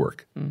loved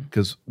work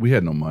because we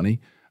had no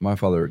money. My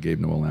father gave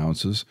no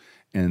allowances.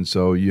 And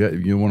so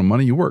you want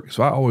money, you work.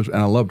 So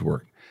I loved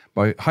work.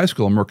 By high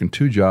school, I'm working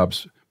 2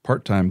 jobs,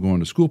 part-time,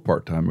 going to school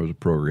part-time. It was a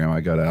program.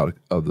 I got out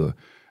of the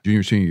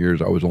junior, senior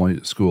years. I was only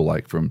at school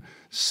like from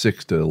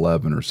 6 to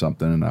 11 or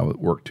something, and I would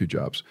work 2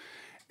 jobs.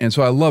 And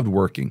so I loved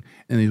working.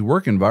 In these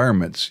work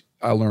environments,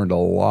 I learned a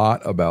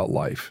lot about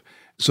life.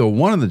 So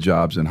one of the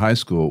jobs in high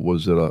school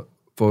was at a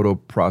photo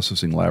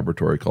processing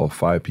laboratory called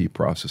 5P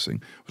Processing.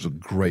 It was a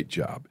great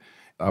job.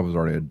 I was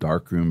already a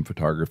darkroom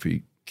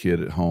photography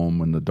kid at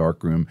home in the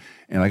darkroom,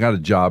 and I got a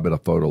job at a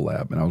photo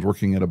lab, and I was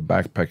working at a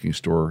backpacking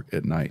store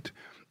at night,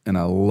 and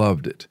I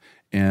loved it.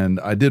 And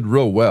I did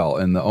real well.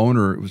 And the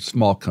owner, it was a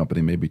small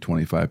company, maybe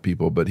 25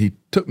 people, but he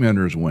took me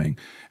under his wing.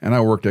 And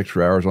I worked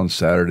extra hours on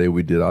Saturday.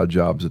 We did odd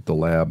jobs at the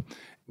lab.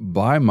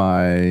 By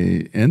my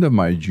end of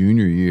my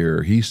junior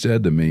year, he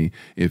said to me,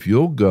 if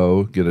you'll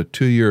go get a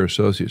 2-year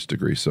associate's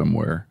degree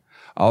somewhere,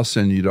 I'll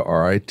send you to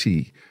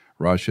RIT,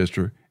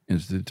 Rochester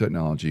Institute of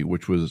Technology,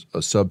 which was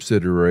a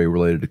subsidiary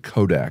related to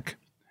Kodak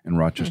in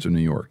Rochester,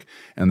 New York.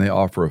 And they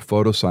offer a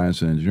photo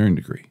science and engineering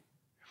degree.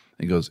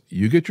 He goes,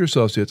 you get your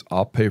associates,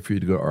 I'll pay for you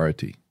to go to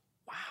RIT.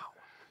 Wow.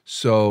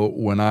 So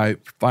when I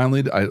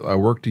finally, I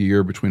worked a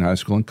year between high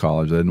school and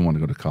college. I didn't want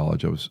to go to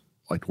college. I was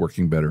like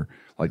working better,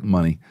 like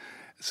money.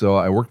 So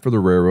I worked for the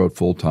railroad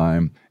full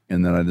time,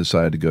 and then I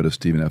decided to go to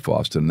Stephen F.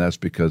 Austin. And that's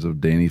because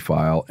of Danny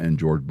File and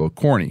George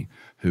Bocorny,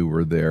 who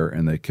were there,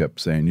 and they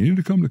kept saying, you need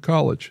to come to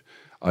college.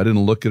 I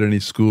didn't look at any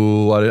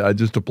school. I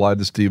just applied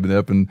to Stephen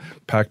F. and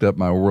packed up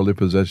my worldly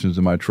possessions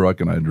in my truck,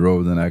 and I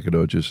drove to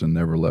Nacogdoches and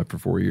never left for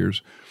 4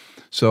 years.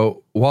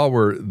 So while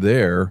we're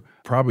there,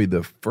 probably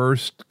the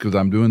first, because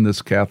I'm doing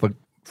this Catholic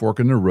fork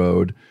in the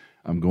road,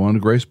 I'm going to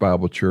Grace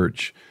Bible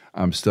Church,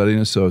 I'm studying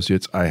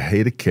associates, I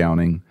hate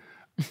accounting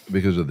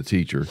because of the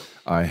teacher,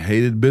 I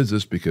hated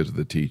business because of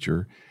the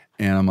teacher,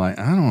 and I'm like,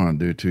 I don't want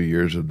to do 2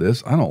 years of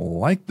this, I don't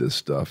like this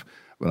stuff,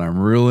 but I'm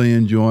really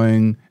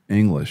enjoying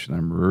English, and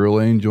I'm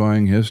really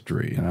enjoying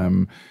history, and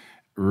I'm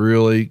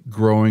really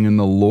growing in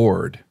the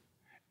Lord,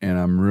 and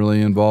I'm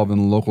really involved in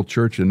the local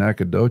church in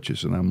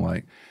Nacogdoches, and I'm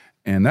like,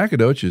 and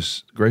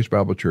Nacogdoches, Grace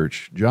Bible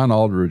Church, John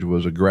Aldridge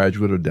was a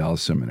graduate of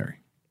Dallas Seminary,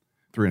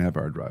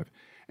 3.5-hour drive.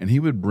 And he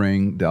would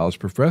bring Dallas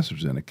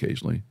professors in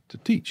occasionally to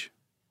teach.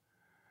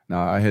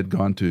 Now, I had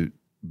gone to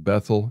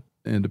Bethel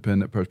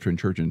Independent Presbyterian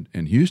Church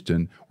in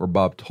Houston, where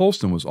Bob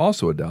Tolston was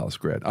also a Dallas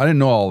grad. I didn't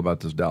know all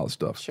about this Dallas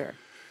stuff. Sure.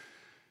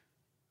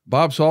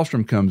 Bob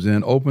Salstrom comes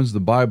in, opens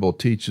the Bible,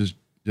 teaches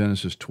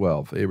Genesis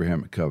 12, the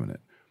Abrahamic covenant.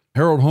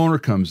 Harold Honer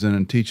comes in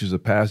and teaches a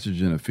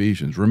passage in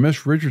Ephesians.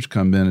 Ramesh Richards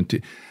comes in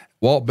and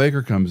Walt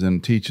Baker comes in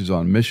and teaches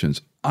on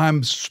missions.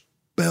 I'm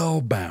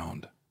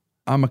spellbound.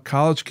 I'm a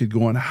college kid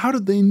going, how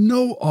did they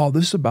know all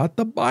this about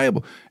the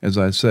Bible? As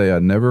I say, I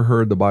never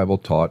heard the Bible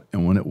taught,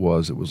 and when it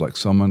was like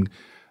someone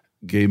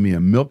gave me a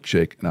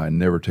milkshake and I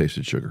never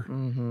tasted sugar.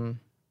 Mm-hmm.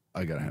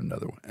 I got to have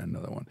another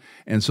one.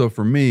 And so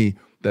for me,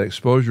 that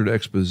exposure to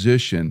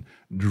exposition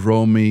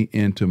drove me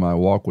into my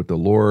walk with the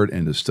Lord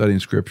and to studying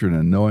Scripture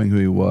and knowing who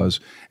He was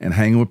and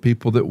hanging with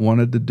people that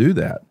wanted to do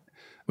that,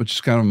 which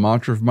is kind of a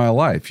mantra of my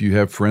life. You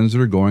have friends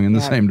that are going in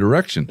the same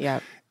direction.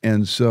 Yep.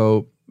 And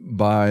so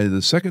by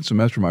the second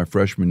semester of my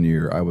freshman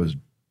year, I was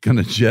going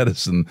to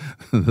jettison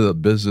the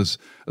business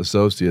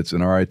associates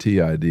and RIT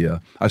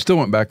idea. I still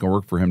went back and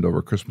worked for him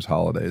over Christmas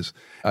holidays.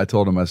 I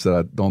told him, I said,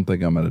 I don't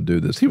think I'm going to do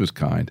this. He was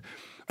kind.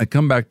 I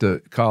come back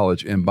to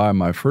college, and by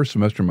my first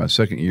semester, my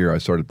second year, I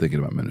started thinking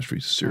about ministry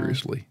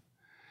seriously.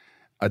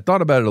 I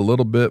thought about it a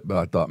little bit, but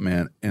I thought,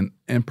 man,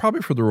 and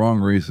probably for the wrong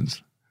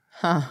reasons.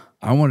 I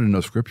wanted to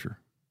know Scripture.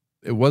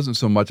 It wasn't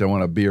so much I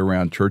want to be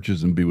around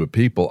churches and be with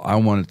people. I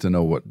wanted to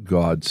know what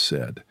God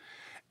said.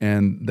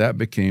 And that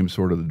became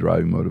sort of the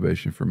driving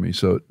motivation for me.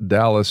 So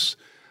Dallas,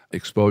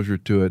 exposure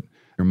to it.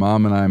 Your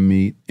mom and I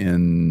meet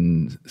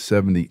in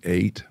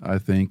 78, I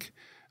think.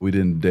 We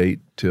didn't date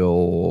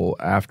till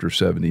after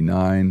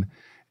 79.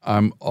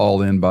 I'm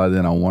all in by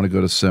then. I want to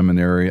go to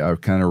seminary.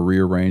 I've kind of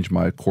rearranged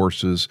my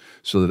courses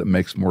so that it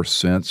makes more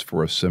sense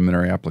for a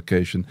seminary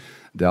application.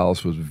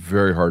 Dallas was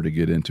very hard to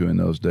get into in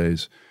those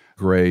days.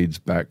 Grades,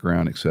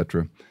 background,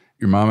 etc.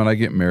 Your mom and I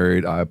get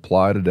married. I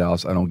apply to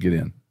Dallas. I don't get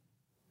in.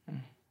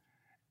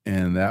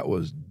 And that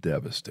was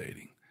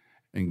devastating.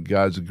 And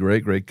God's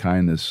great, great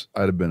kindness,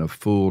 I'd have been a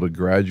fool to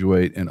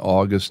graduate in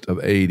August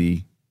of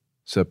 80,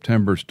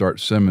 September start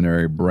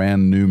seminary,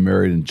 brand new,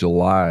 married in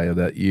July of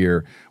that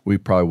year. We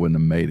probably wouldn't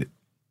have made it.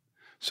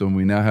 So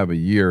we now have a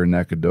year in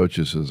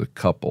Nacogdoches as a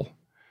couple.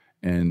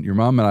 And your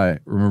mom and I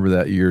remember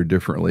that year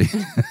differently.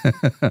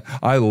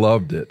 I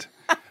loved it.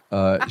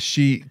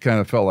 She kind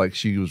of felt like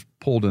she was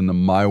pulled into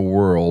my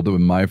world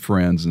with my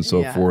friends and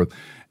so forth.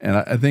 And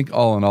I think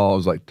all in all, it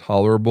was like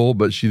tolerable,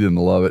 but she didn't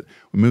love it.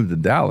 We moved to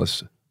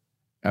Dallas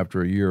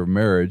after a year of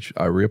marriage.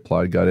 I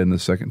reapplied, got in the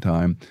second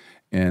time.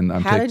 And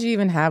how did you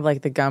even have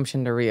like the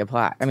gumption to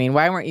reapply? I mean,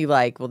 why weren't you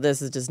like, well,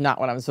 this is just not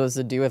what I'm supposed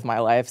to do with my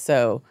life,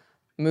 so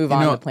move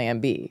on to plan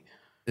B?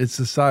 It's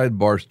a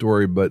sidebar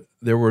story, but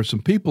there were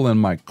some people in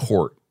my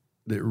court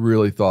that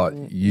really thought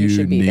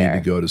you need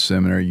to go to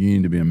seminary, you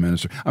need to be a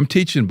minister. I'm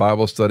teaching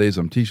Bible studies.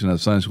 I'm teaching a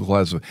Sunday school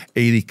class of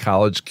 80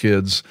 college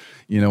kids.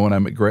 When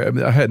I'm at grade, I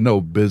mean, I had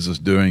no business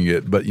doing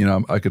it, but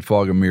I could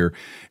fog a mirror.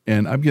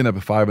 And I'm getting up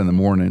at 5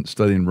 a.m.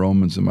 studying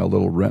Romans in my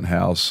little rent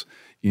house,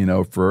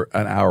 for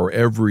an hour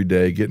every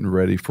day, getting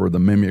ready for the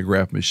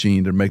mimeograph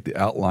machine to make the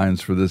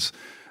outlines for this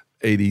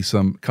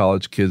 80-some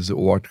college kids that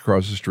walked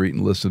across the street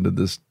and listened to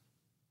this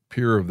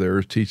peer of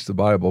theirs teach the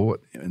Bible.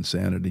 What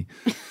insanity.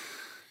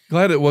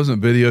 Glad it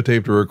wasn't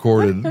videotaped or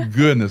recorded.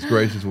 Goodness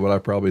gracious, what I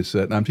probably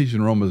said. And I'm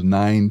teaching Romans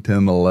 9,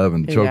 10,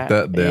 11. Choke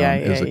that down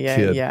as a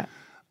kid. Yeah.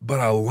 But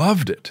I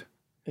loved it.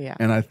 Yeah.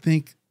 And I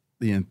think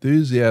the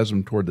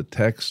enthusiasm toward the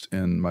text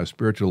and my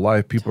spiritual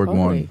life, people are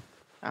going,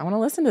 I want to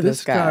listen to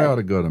this guy. This guy ought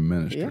to go to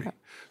ministry. Yeah.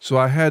 So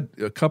I had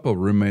a couple of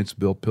roommates.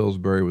 Bill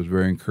Pillsbury was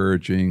very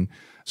encouraging.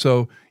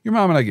 So your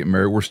mom and I get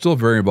married. We're still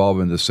very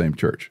involved in the same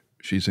church.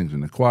 She sings in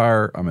the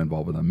choir. I'm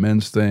involved in the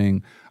men's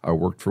thing. I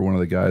worked for one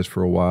of the guys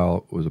for a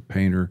while, was a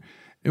painter.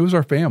 It was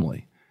our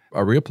family.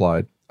 I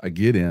reapplied. I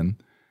get in.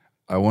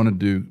 I want to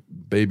do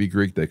baby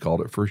Greek, they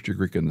called it, first year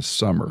Greek in the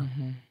summer.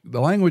 Mm-hmm. The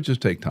languages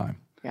take time.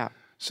 Yeah.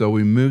 So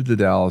we moved to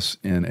Dallas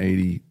in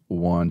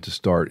 81 to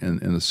start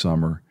in the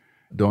summer.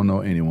 Don't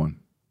know anyone.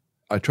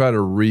 I try to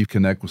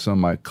reconnect with some of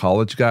my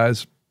college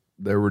guys.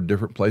 There were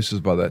different places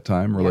by that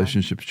time.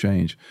 Relationships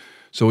change.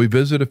 So we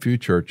visit a few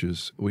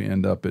churches. We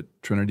end up at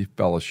Trinity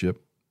Fellowship.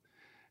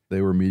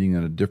 They were meeting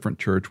in a different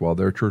church while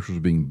their church was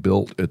being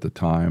built at the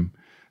time.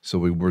 So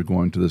we were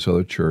going to this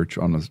other church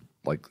on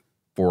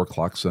 4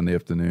 o'clock Sunday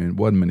afternoon.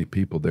 Wasn't many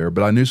people there,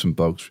 but I knew some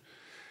folks.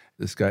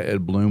 This guy,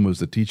 Ed Bloom, was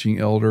the teaching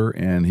elder,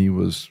 and he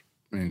was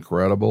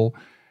incredible.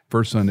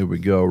 First Sunday we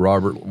go,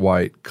 Robert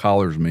White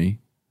collars me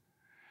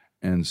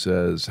and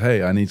says,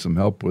 hey, I need some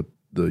help with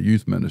the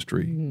youth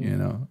ministry,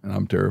 and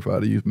I'm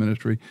terrified of youth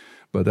ministry,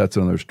 but that's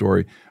another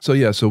story.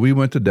 So we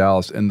went to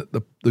Dallas, and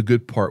the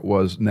good part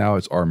was now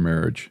it's our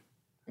marriage,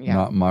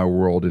 not my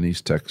world in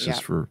East Texas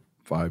for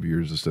 5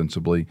 years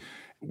ostensibly.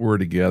 We're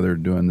together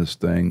doing this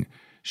thing.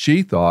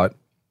 She thought,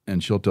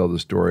 and she'll tell the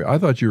story, I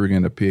thought you were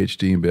going to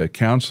PhD and be a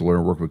counselor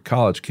and work with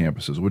college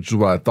campuses, which is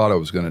what I thought I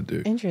was going to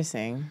do.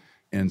 Interesting.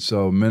 And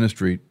so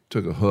ministry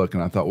took a hook,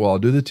 and I thought, well, I'll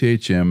do the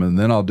THM, and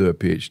then I'll do a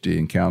PhD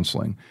in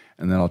counseling,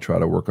 and then I'll try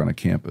to work on a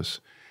campus.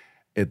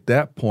 At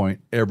that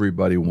point,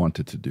 everybody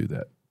wanted to do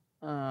that.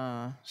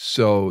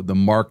 So the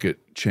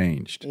market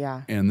changed.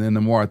 Yeah. And then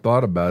the more I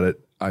thought about it,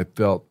 I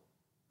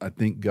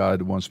think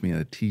God wants me in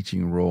a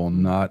teaching role,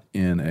 not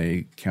in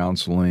a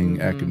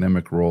counseling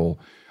academic role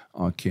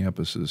on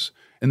campuses.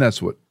 And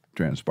that's what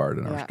transpired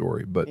in our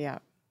story. But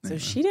so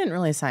she didn't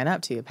really sign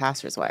up to be a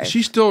pastor's wife.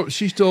 She still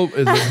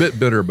is a bit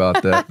bitter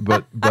about that,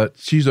 but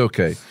she's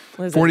okay.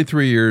 Listen,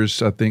 43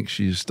 years, I think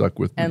she's stuck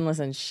with me. And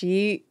listen,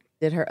 she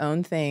did her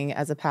own thing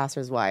as a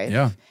pastor's wife.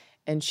 Yeah.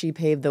 And she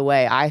paved the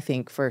way, I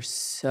think, for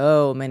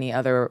so many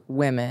other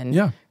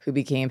women who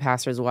became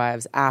pastors'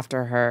 wives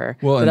after her,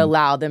 that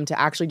allowed them to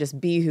actually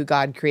just be who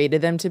God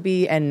created them to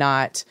be and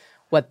not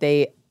what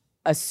they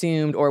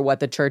assumed or what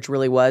the church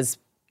really was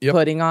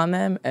putting on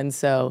them. And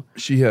so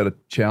she had a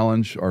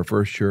challenge, our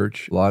first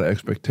church, a lot of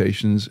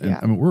expectations. And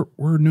I mean,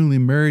 we're newly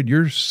married.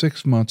 You're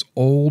 6 months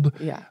old.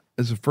 Yeah.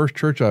 It's the first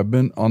church I've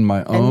been on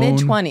my own. And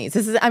mid-20s.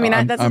 This is, I mean,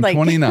 that's I'm like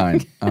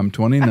 29. I'm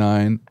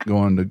 29,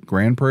 going to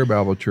Grand Prairie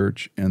Bible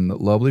Church, and the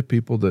lovely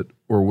people that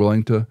were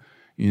willing to,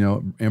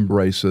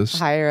 embrace us.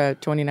 Hire a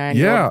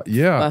 29-year-old,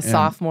 a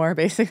sophomore,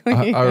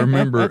 basically. I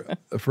remember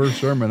the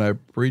first sermon I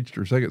preached,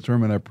 or second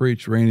sermon I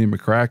preached, Randy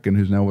McCracken,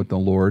 who's now with the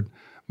Lord.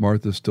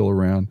 Martha's still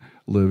around,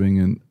 living,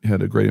 and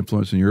had a great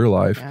influence in your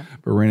life. Yeah.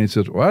 But Randy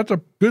says, well, that's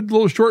a good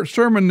little short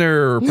sermon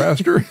there,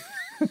 Pastor.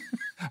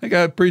 I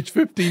got to preach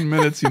 15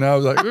 minutes. I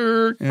was like,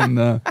 "Urgh." And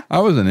I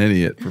was an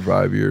idiot for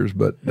 5 years,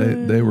 but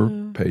they were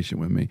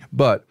patient with me.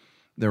 But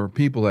there were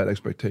people that had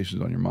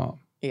expectations on your mom.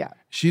 Yeah.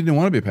 She didn't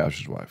want to be a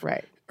pastor's wife.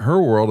 Right.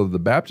 Her world of the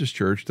Baptist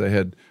church, they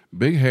had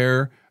big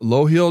hair,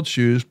 low-heeled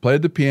shoes,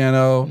 played the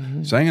piano,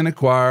 sang in the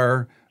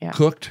choir,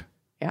 cooked.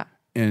 Yeah.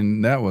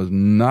 And that was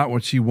not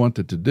what she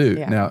wanted to do.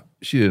 Yeah. Now,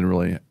 she didn't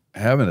really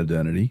have an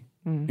identity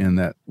in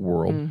that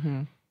world,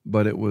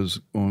 but it was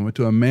when we went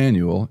to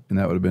Emmanuel, and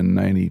that would have been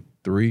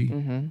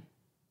 93,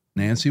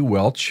 Nancy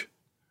Welch,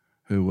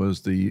 who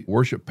was the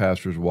worship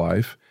pastor's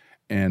wife,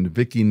 and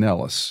Vicki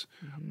Nellis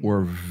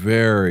were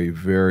very,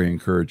 very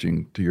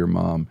encouraging to your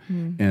mom.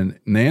 And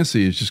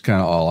Nancy is just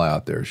kind of all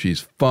out there.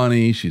 She's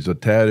funny. She's a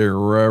tad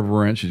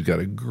irreverent. She's got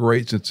a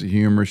great sense of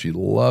humor. She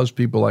loves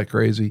people like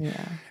crazy.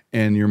 Yeah.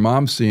 And your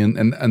mom's seeing,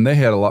 and they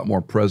had a lot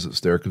more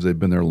presence there because they'd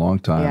been there a long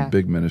time. Yeah.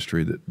 Big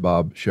ministry that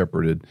Bob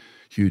shepherded,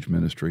 huge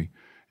ministry.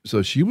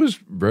 So she was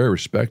very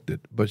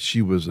respected, but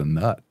she was a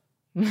nut.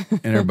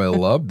 And everybody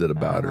loved it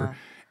about her.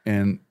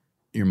 And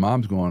your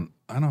mom's going,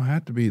 I don't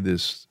have to be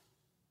this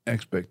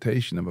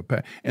expectation of a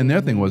pastor. And the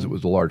other thing was, it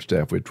was a large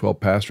staff. We had 12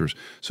 pastors.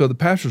 So the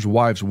pastors'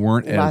 wives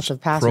weren't Lots as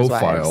of pastors'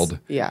 profiled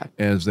wives.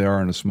 as they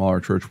are in a smaller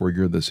church where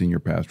you're the senior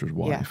pastor's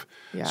wife.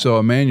 Yeah. So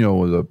Emmanuel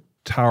was a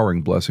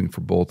towering blessing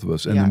for both of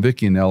us. And then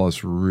Vicki and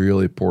Ellis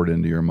really poured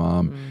into your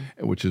mom,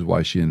 which is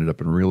why she ended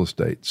up in real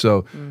estate.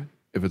 So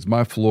if it's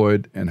my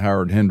Floyd and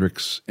Howard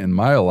Hendricks in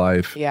my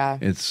life,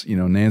 it's,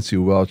 Nancy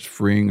Welch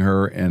freeing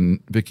her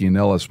and Vicki and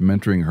Ellis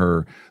mentoring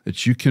her,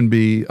 that you can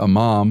be a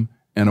mom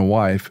and a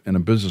wife and a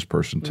business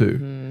person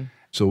too.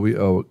 So we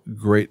owe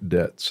great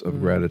debts of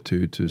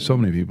gratitude to so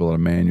many people at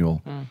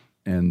Emmanuel,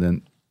 and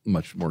then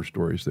much more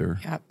stories there.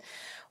 Yeah.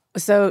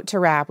 So to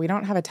wrap, we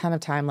don't have a ton of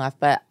time left,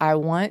 but I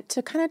want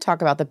to kind of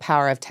talk about the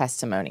power of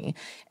testimony.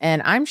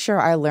 And I'm sure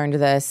I learned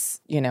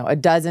this, a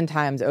dozen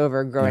times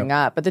over growing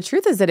up. But the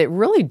truth is that it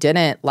really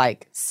didn't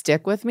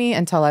stick with me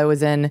until I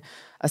was in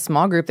a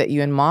small group that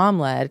you and Mom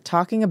led,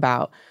 talking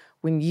about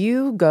when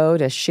you go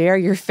to share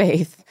your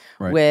faith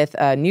with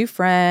a new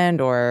friend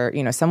or,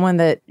 someone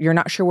that you're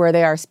not sure where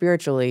they are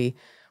spiritually,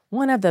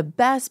 one of the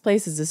best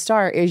places to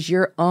start is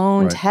your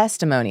own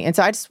testimony. And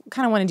so I just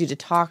kind of wanted you to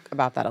talk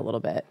about that a little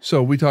bit.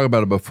 So we talk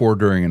about it before,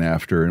 during, and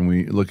after, and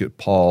we look at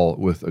Paul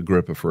with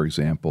Agrippa, for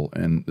example,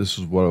 and this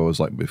is what it was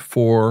like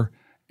before,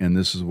 and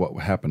this is what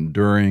happened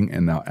during,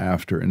 and now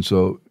after. And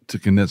so to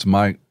condense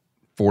my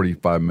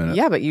 45-minute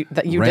but you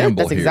did.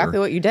 That's exactly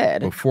what you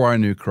did. Before I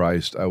knew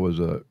Christ, I was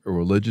a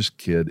religious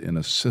kid in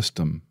a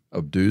system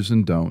of do's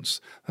and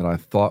don'ts that I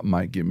thought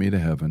might get me to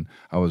heaven.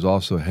 I was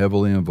also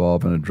heavily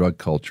involved in a drug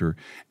culture,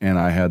 and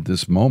I had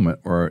this moment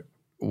where,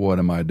 what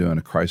am I doing?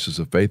 A crisis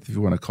of faith, if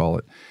you want to call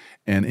it.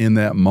 And in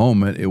that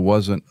moment, it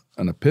wasn't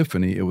an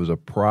epiphany, it was a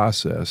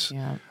process.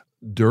 Yeah.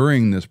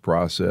 During this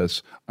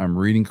process, I'm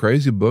reading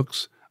crazy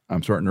books.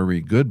 I'm starting to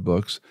read good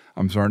books.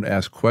 I'm starting to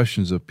ask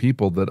questions of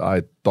people that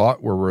I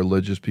thought were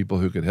religious people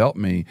who could help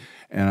me,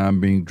 and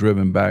I'm being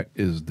driven back.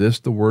 Is this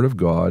the Word of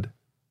God,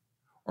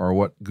 or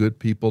what good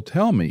people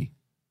tell me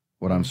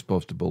what I'm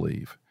supposed to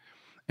believe?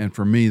 And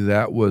for me,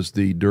 that was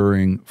the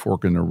during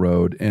fork in the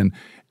road. And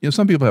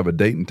some people have a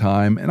date and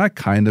time, and I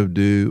kind of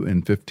do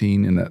in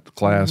 15 in that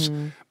class,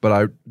 but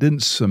I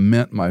didn't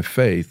cement my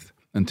faith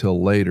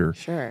until later.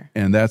 Sure.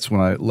 And that's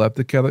when I left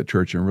the Catholic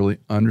Church and really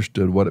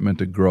understood what it meant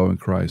to grow in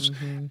Christ.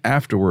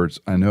 Afterwards,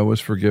 I know I was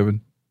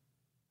forgiven.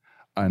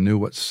 I knew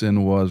what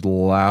sin was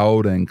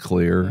loud and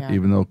clear,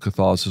 even though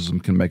Catholicism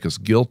can make us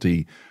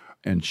guilty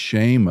and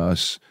shame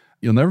us.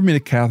 You'll never meet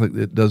a Catholic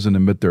that doesn't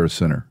admit they're a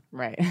sinner.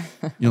 Right.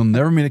 You'll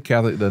never meet a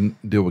Catholic that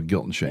doesn't deal with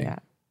guilt and shame. Yeah.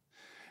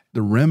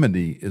 The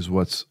remedy is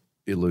what's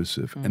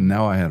elusive. And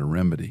now I had a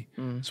remedy.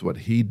 It's what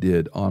he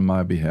did on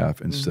my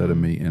behalf instead of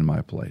me in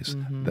my place.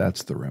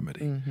 That's the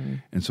remedy.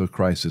 And so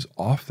Christ is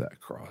off that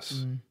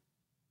cross.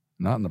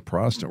 Not in the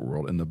Protestant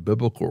world, in the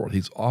biblical world.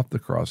 He's off the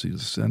cross. He's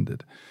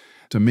ascended.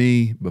 To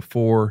me,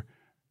 before,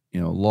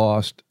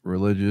 lost,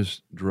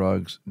 religious,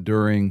 drugs,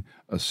 during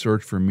a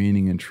search for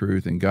meaning and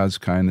truth and God's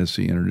kindness,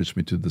 he introduced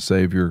me to the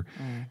Savior.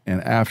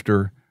 And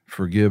after,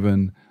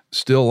 forgiven,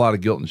 still a lot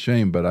of guilt and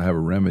shame, but I have a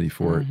remedy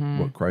for it,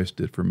 what Christ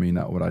did for me,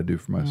 not what I do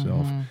for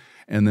myself.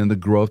 And then the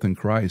growth in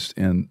Christ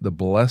and the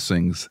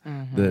blessings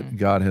that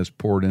God has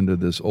poured into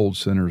this old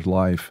sinner's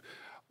life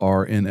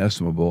are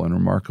inestimable and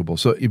remarkable.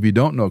 So if you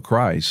don't know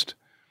Christ,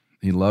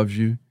 he loves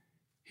you.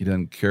 He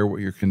doesn't care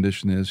what your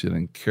condition is. He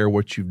doesn't care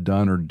what you've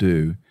done or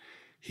do.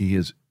 He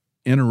is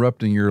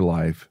interrupting your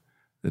life,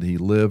 that he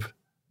lived,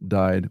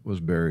 died, was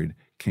buried,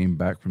 came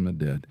back from the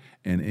dead.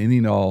 And any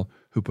and all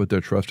who put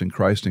their trust in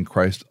Christ and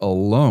Christ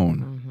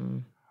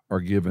alone are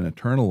given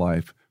eternal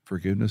life,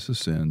 forgiveness of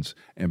sins,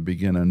 and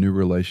begin a new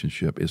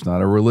relationship. It's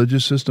not a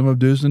religious system of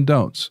do's and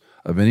don'ts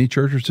of any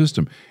church or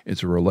system.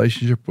 It's a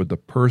relationship with the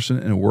person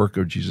and work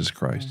of Jesus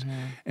Christ.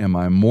 Am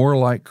I more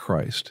like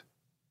Christ?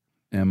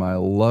 Am I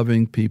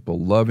loving people,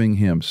 loving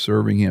him,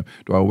 serving him?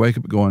 Do I wake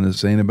up going,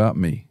 this ain't about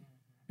me.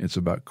 It's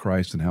about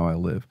Christ and how I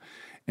live.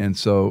 And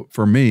so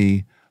for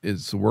me,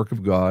 it's the work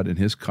of God and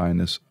his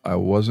kindness. I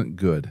wasn't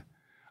good.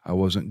 I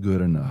wasn't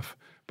good enough.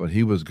 but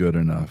he was good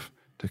enough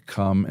to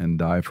come and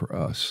die for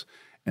us.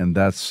 And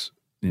that's,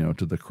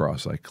 to the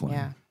cross I cling.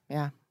 Yeah.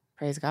 Yeah.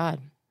 Praise God.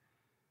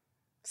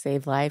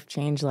 Save life,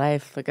 change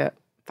life. Look at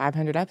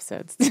 500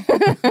 episodes. In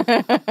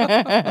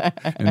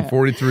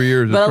 43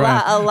 years. But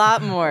a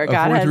lot more.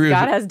 God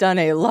has done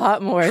a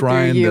lot more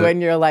through you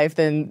in your life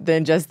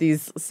than just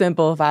these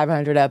simple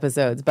 500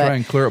 episodes. But try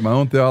and clear up my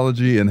own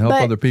theology and help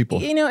other people.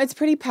 It's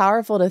pretty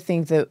powerful to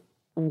think that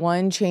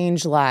one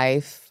changed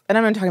life, and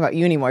I'm not talking about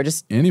you anymore,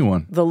 just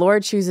anyone. The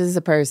Lord chooses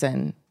a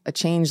person, a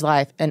changed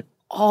life, and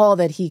all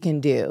that he can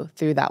do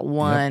through that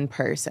one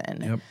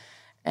person. Yep.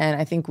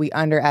 And I think we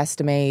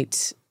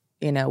underestimate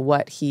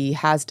what he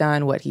has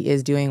done, what he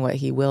is doing, what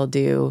he will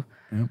do.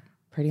 Yep.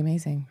 Pretty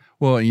amazing.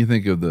 Well, you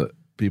think of the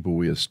people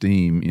we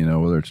esteem,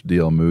 whether it's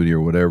D.L. Moody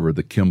or whatever,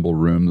 the Kimball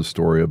Room, the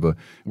story of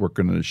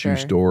working in a shoe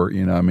store,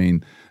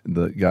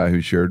 the guy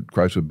who shared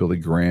Christ with Billy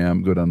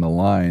Graham, go down the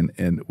line,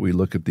 and we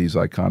look at these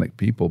iconic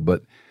people,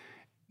 but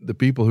the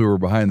people who are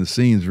behind the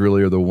scenes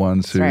really are the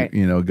ones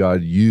who,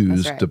 God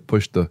used to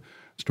push the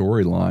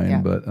storyline.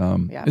 Yeah. But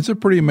it's a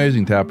pretty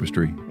amazing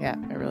tapestry. Yeah,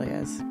 it really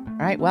is. All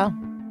right, well,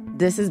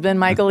 this has been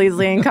Michael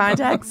Easley in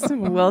Context.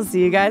 We'll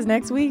see you guys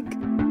next week.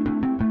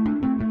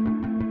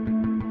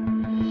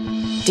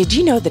 Did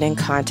you know that In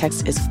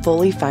Context is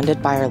fully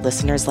funded by our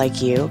listeners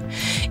like you?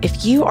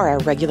 If you are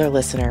a regular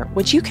listener,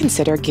 would you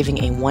consider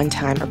giving a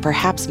one-time or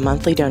perhaps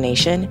monthly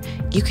donation?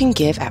 You can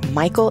give at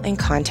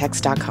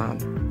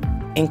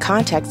michaelincontext.com. In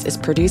Context is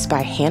produced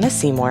by Hannah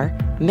Seymour,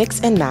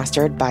 mixed and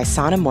mastered by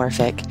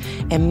Sonomorphic,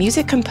 and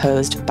music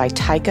composed by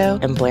Tycho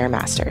and Blair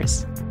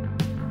Masters.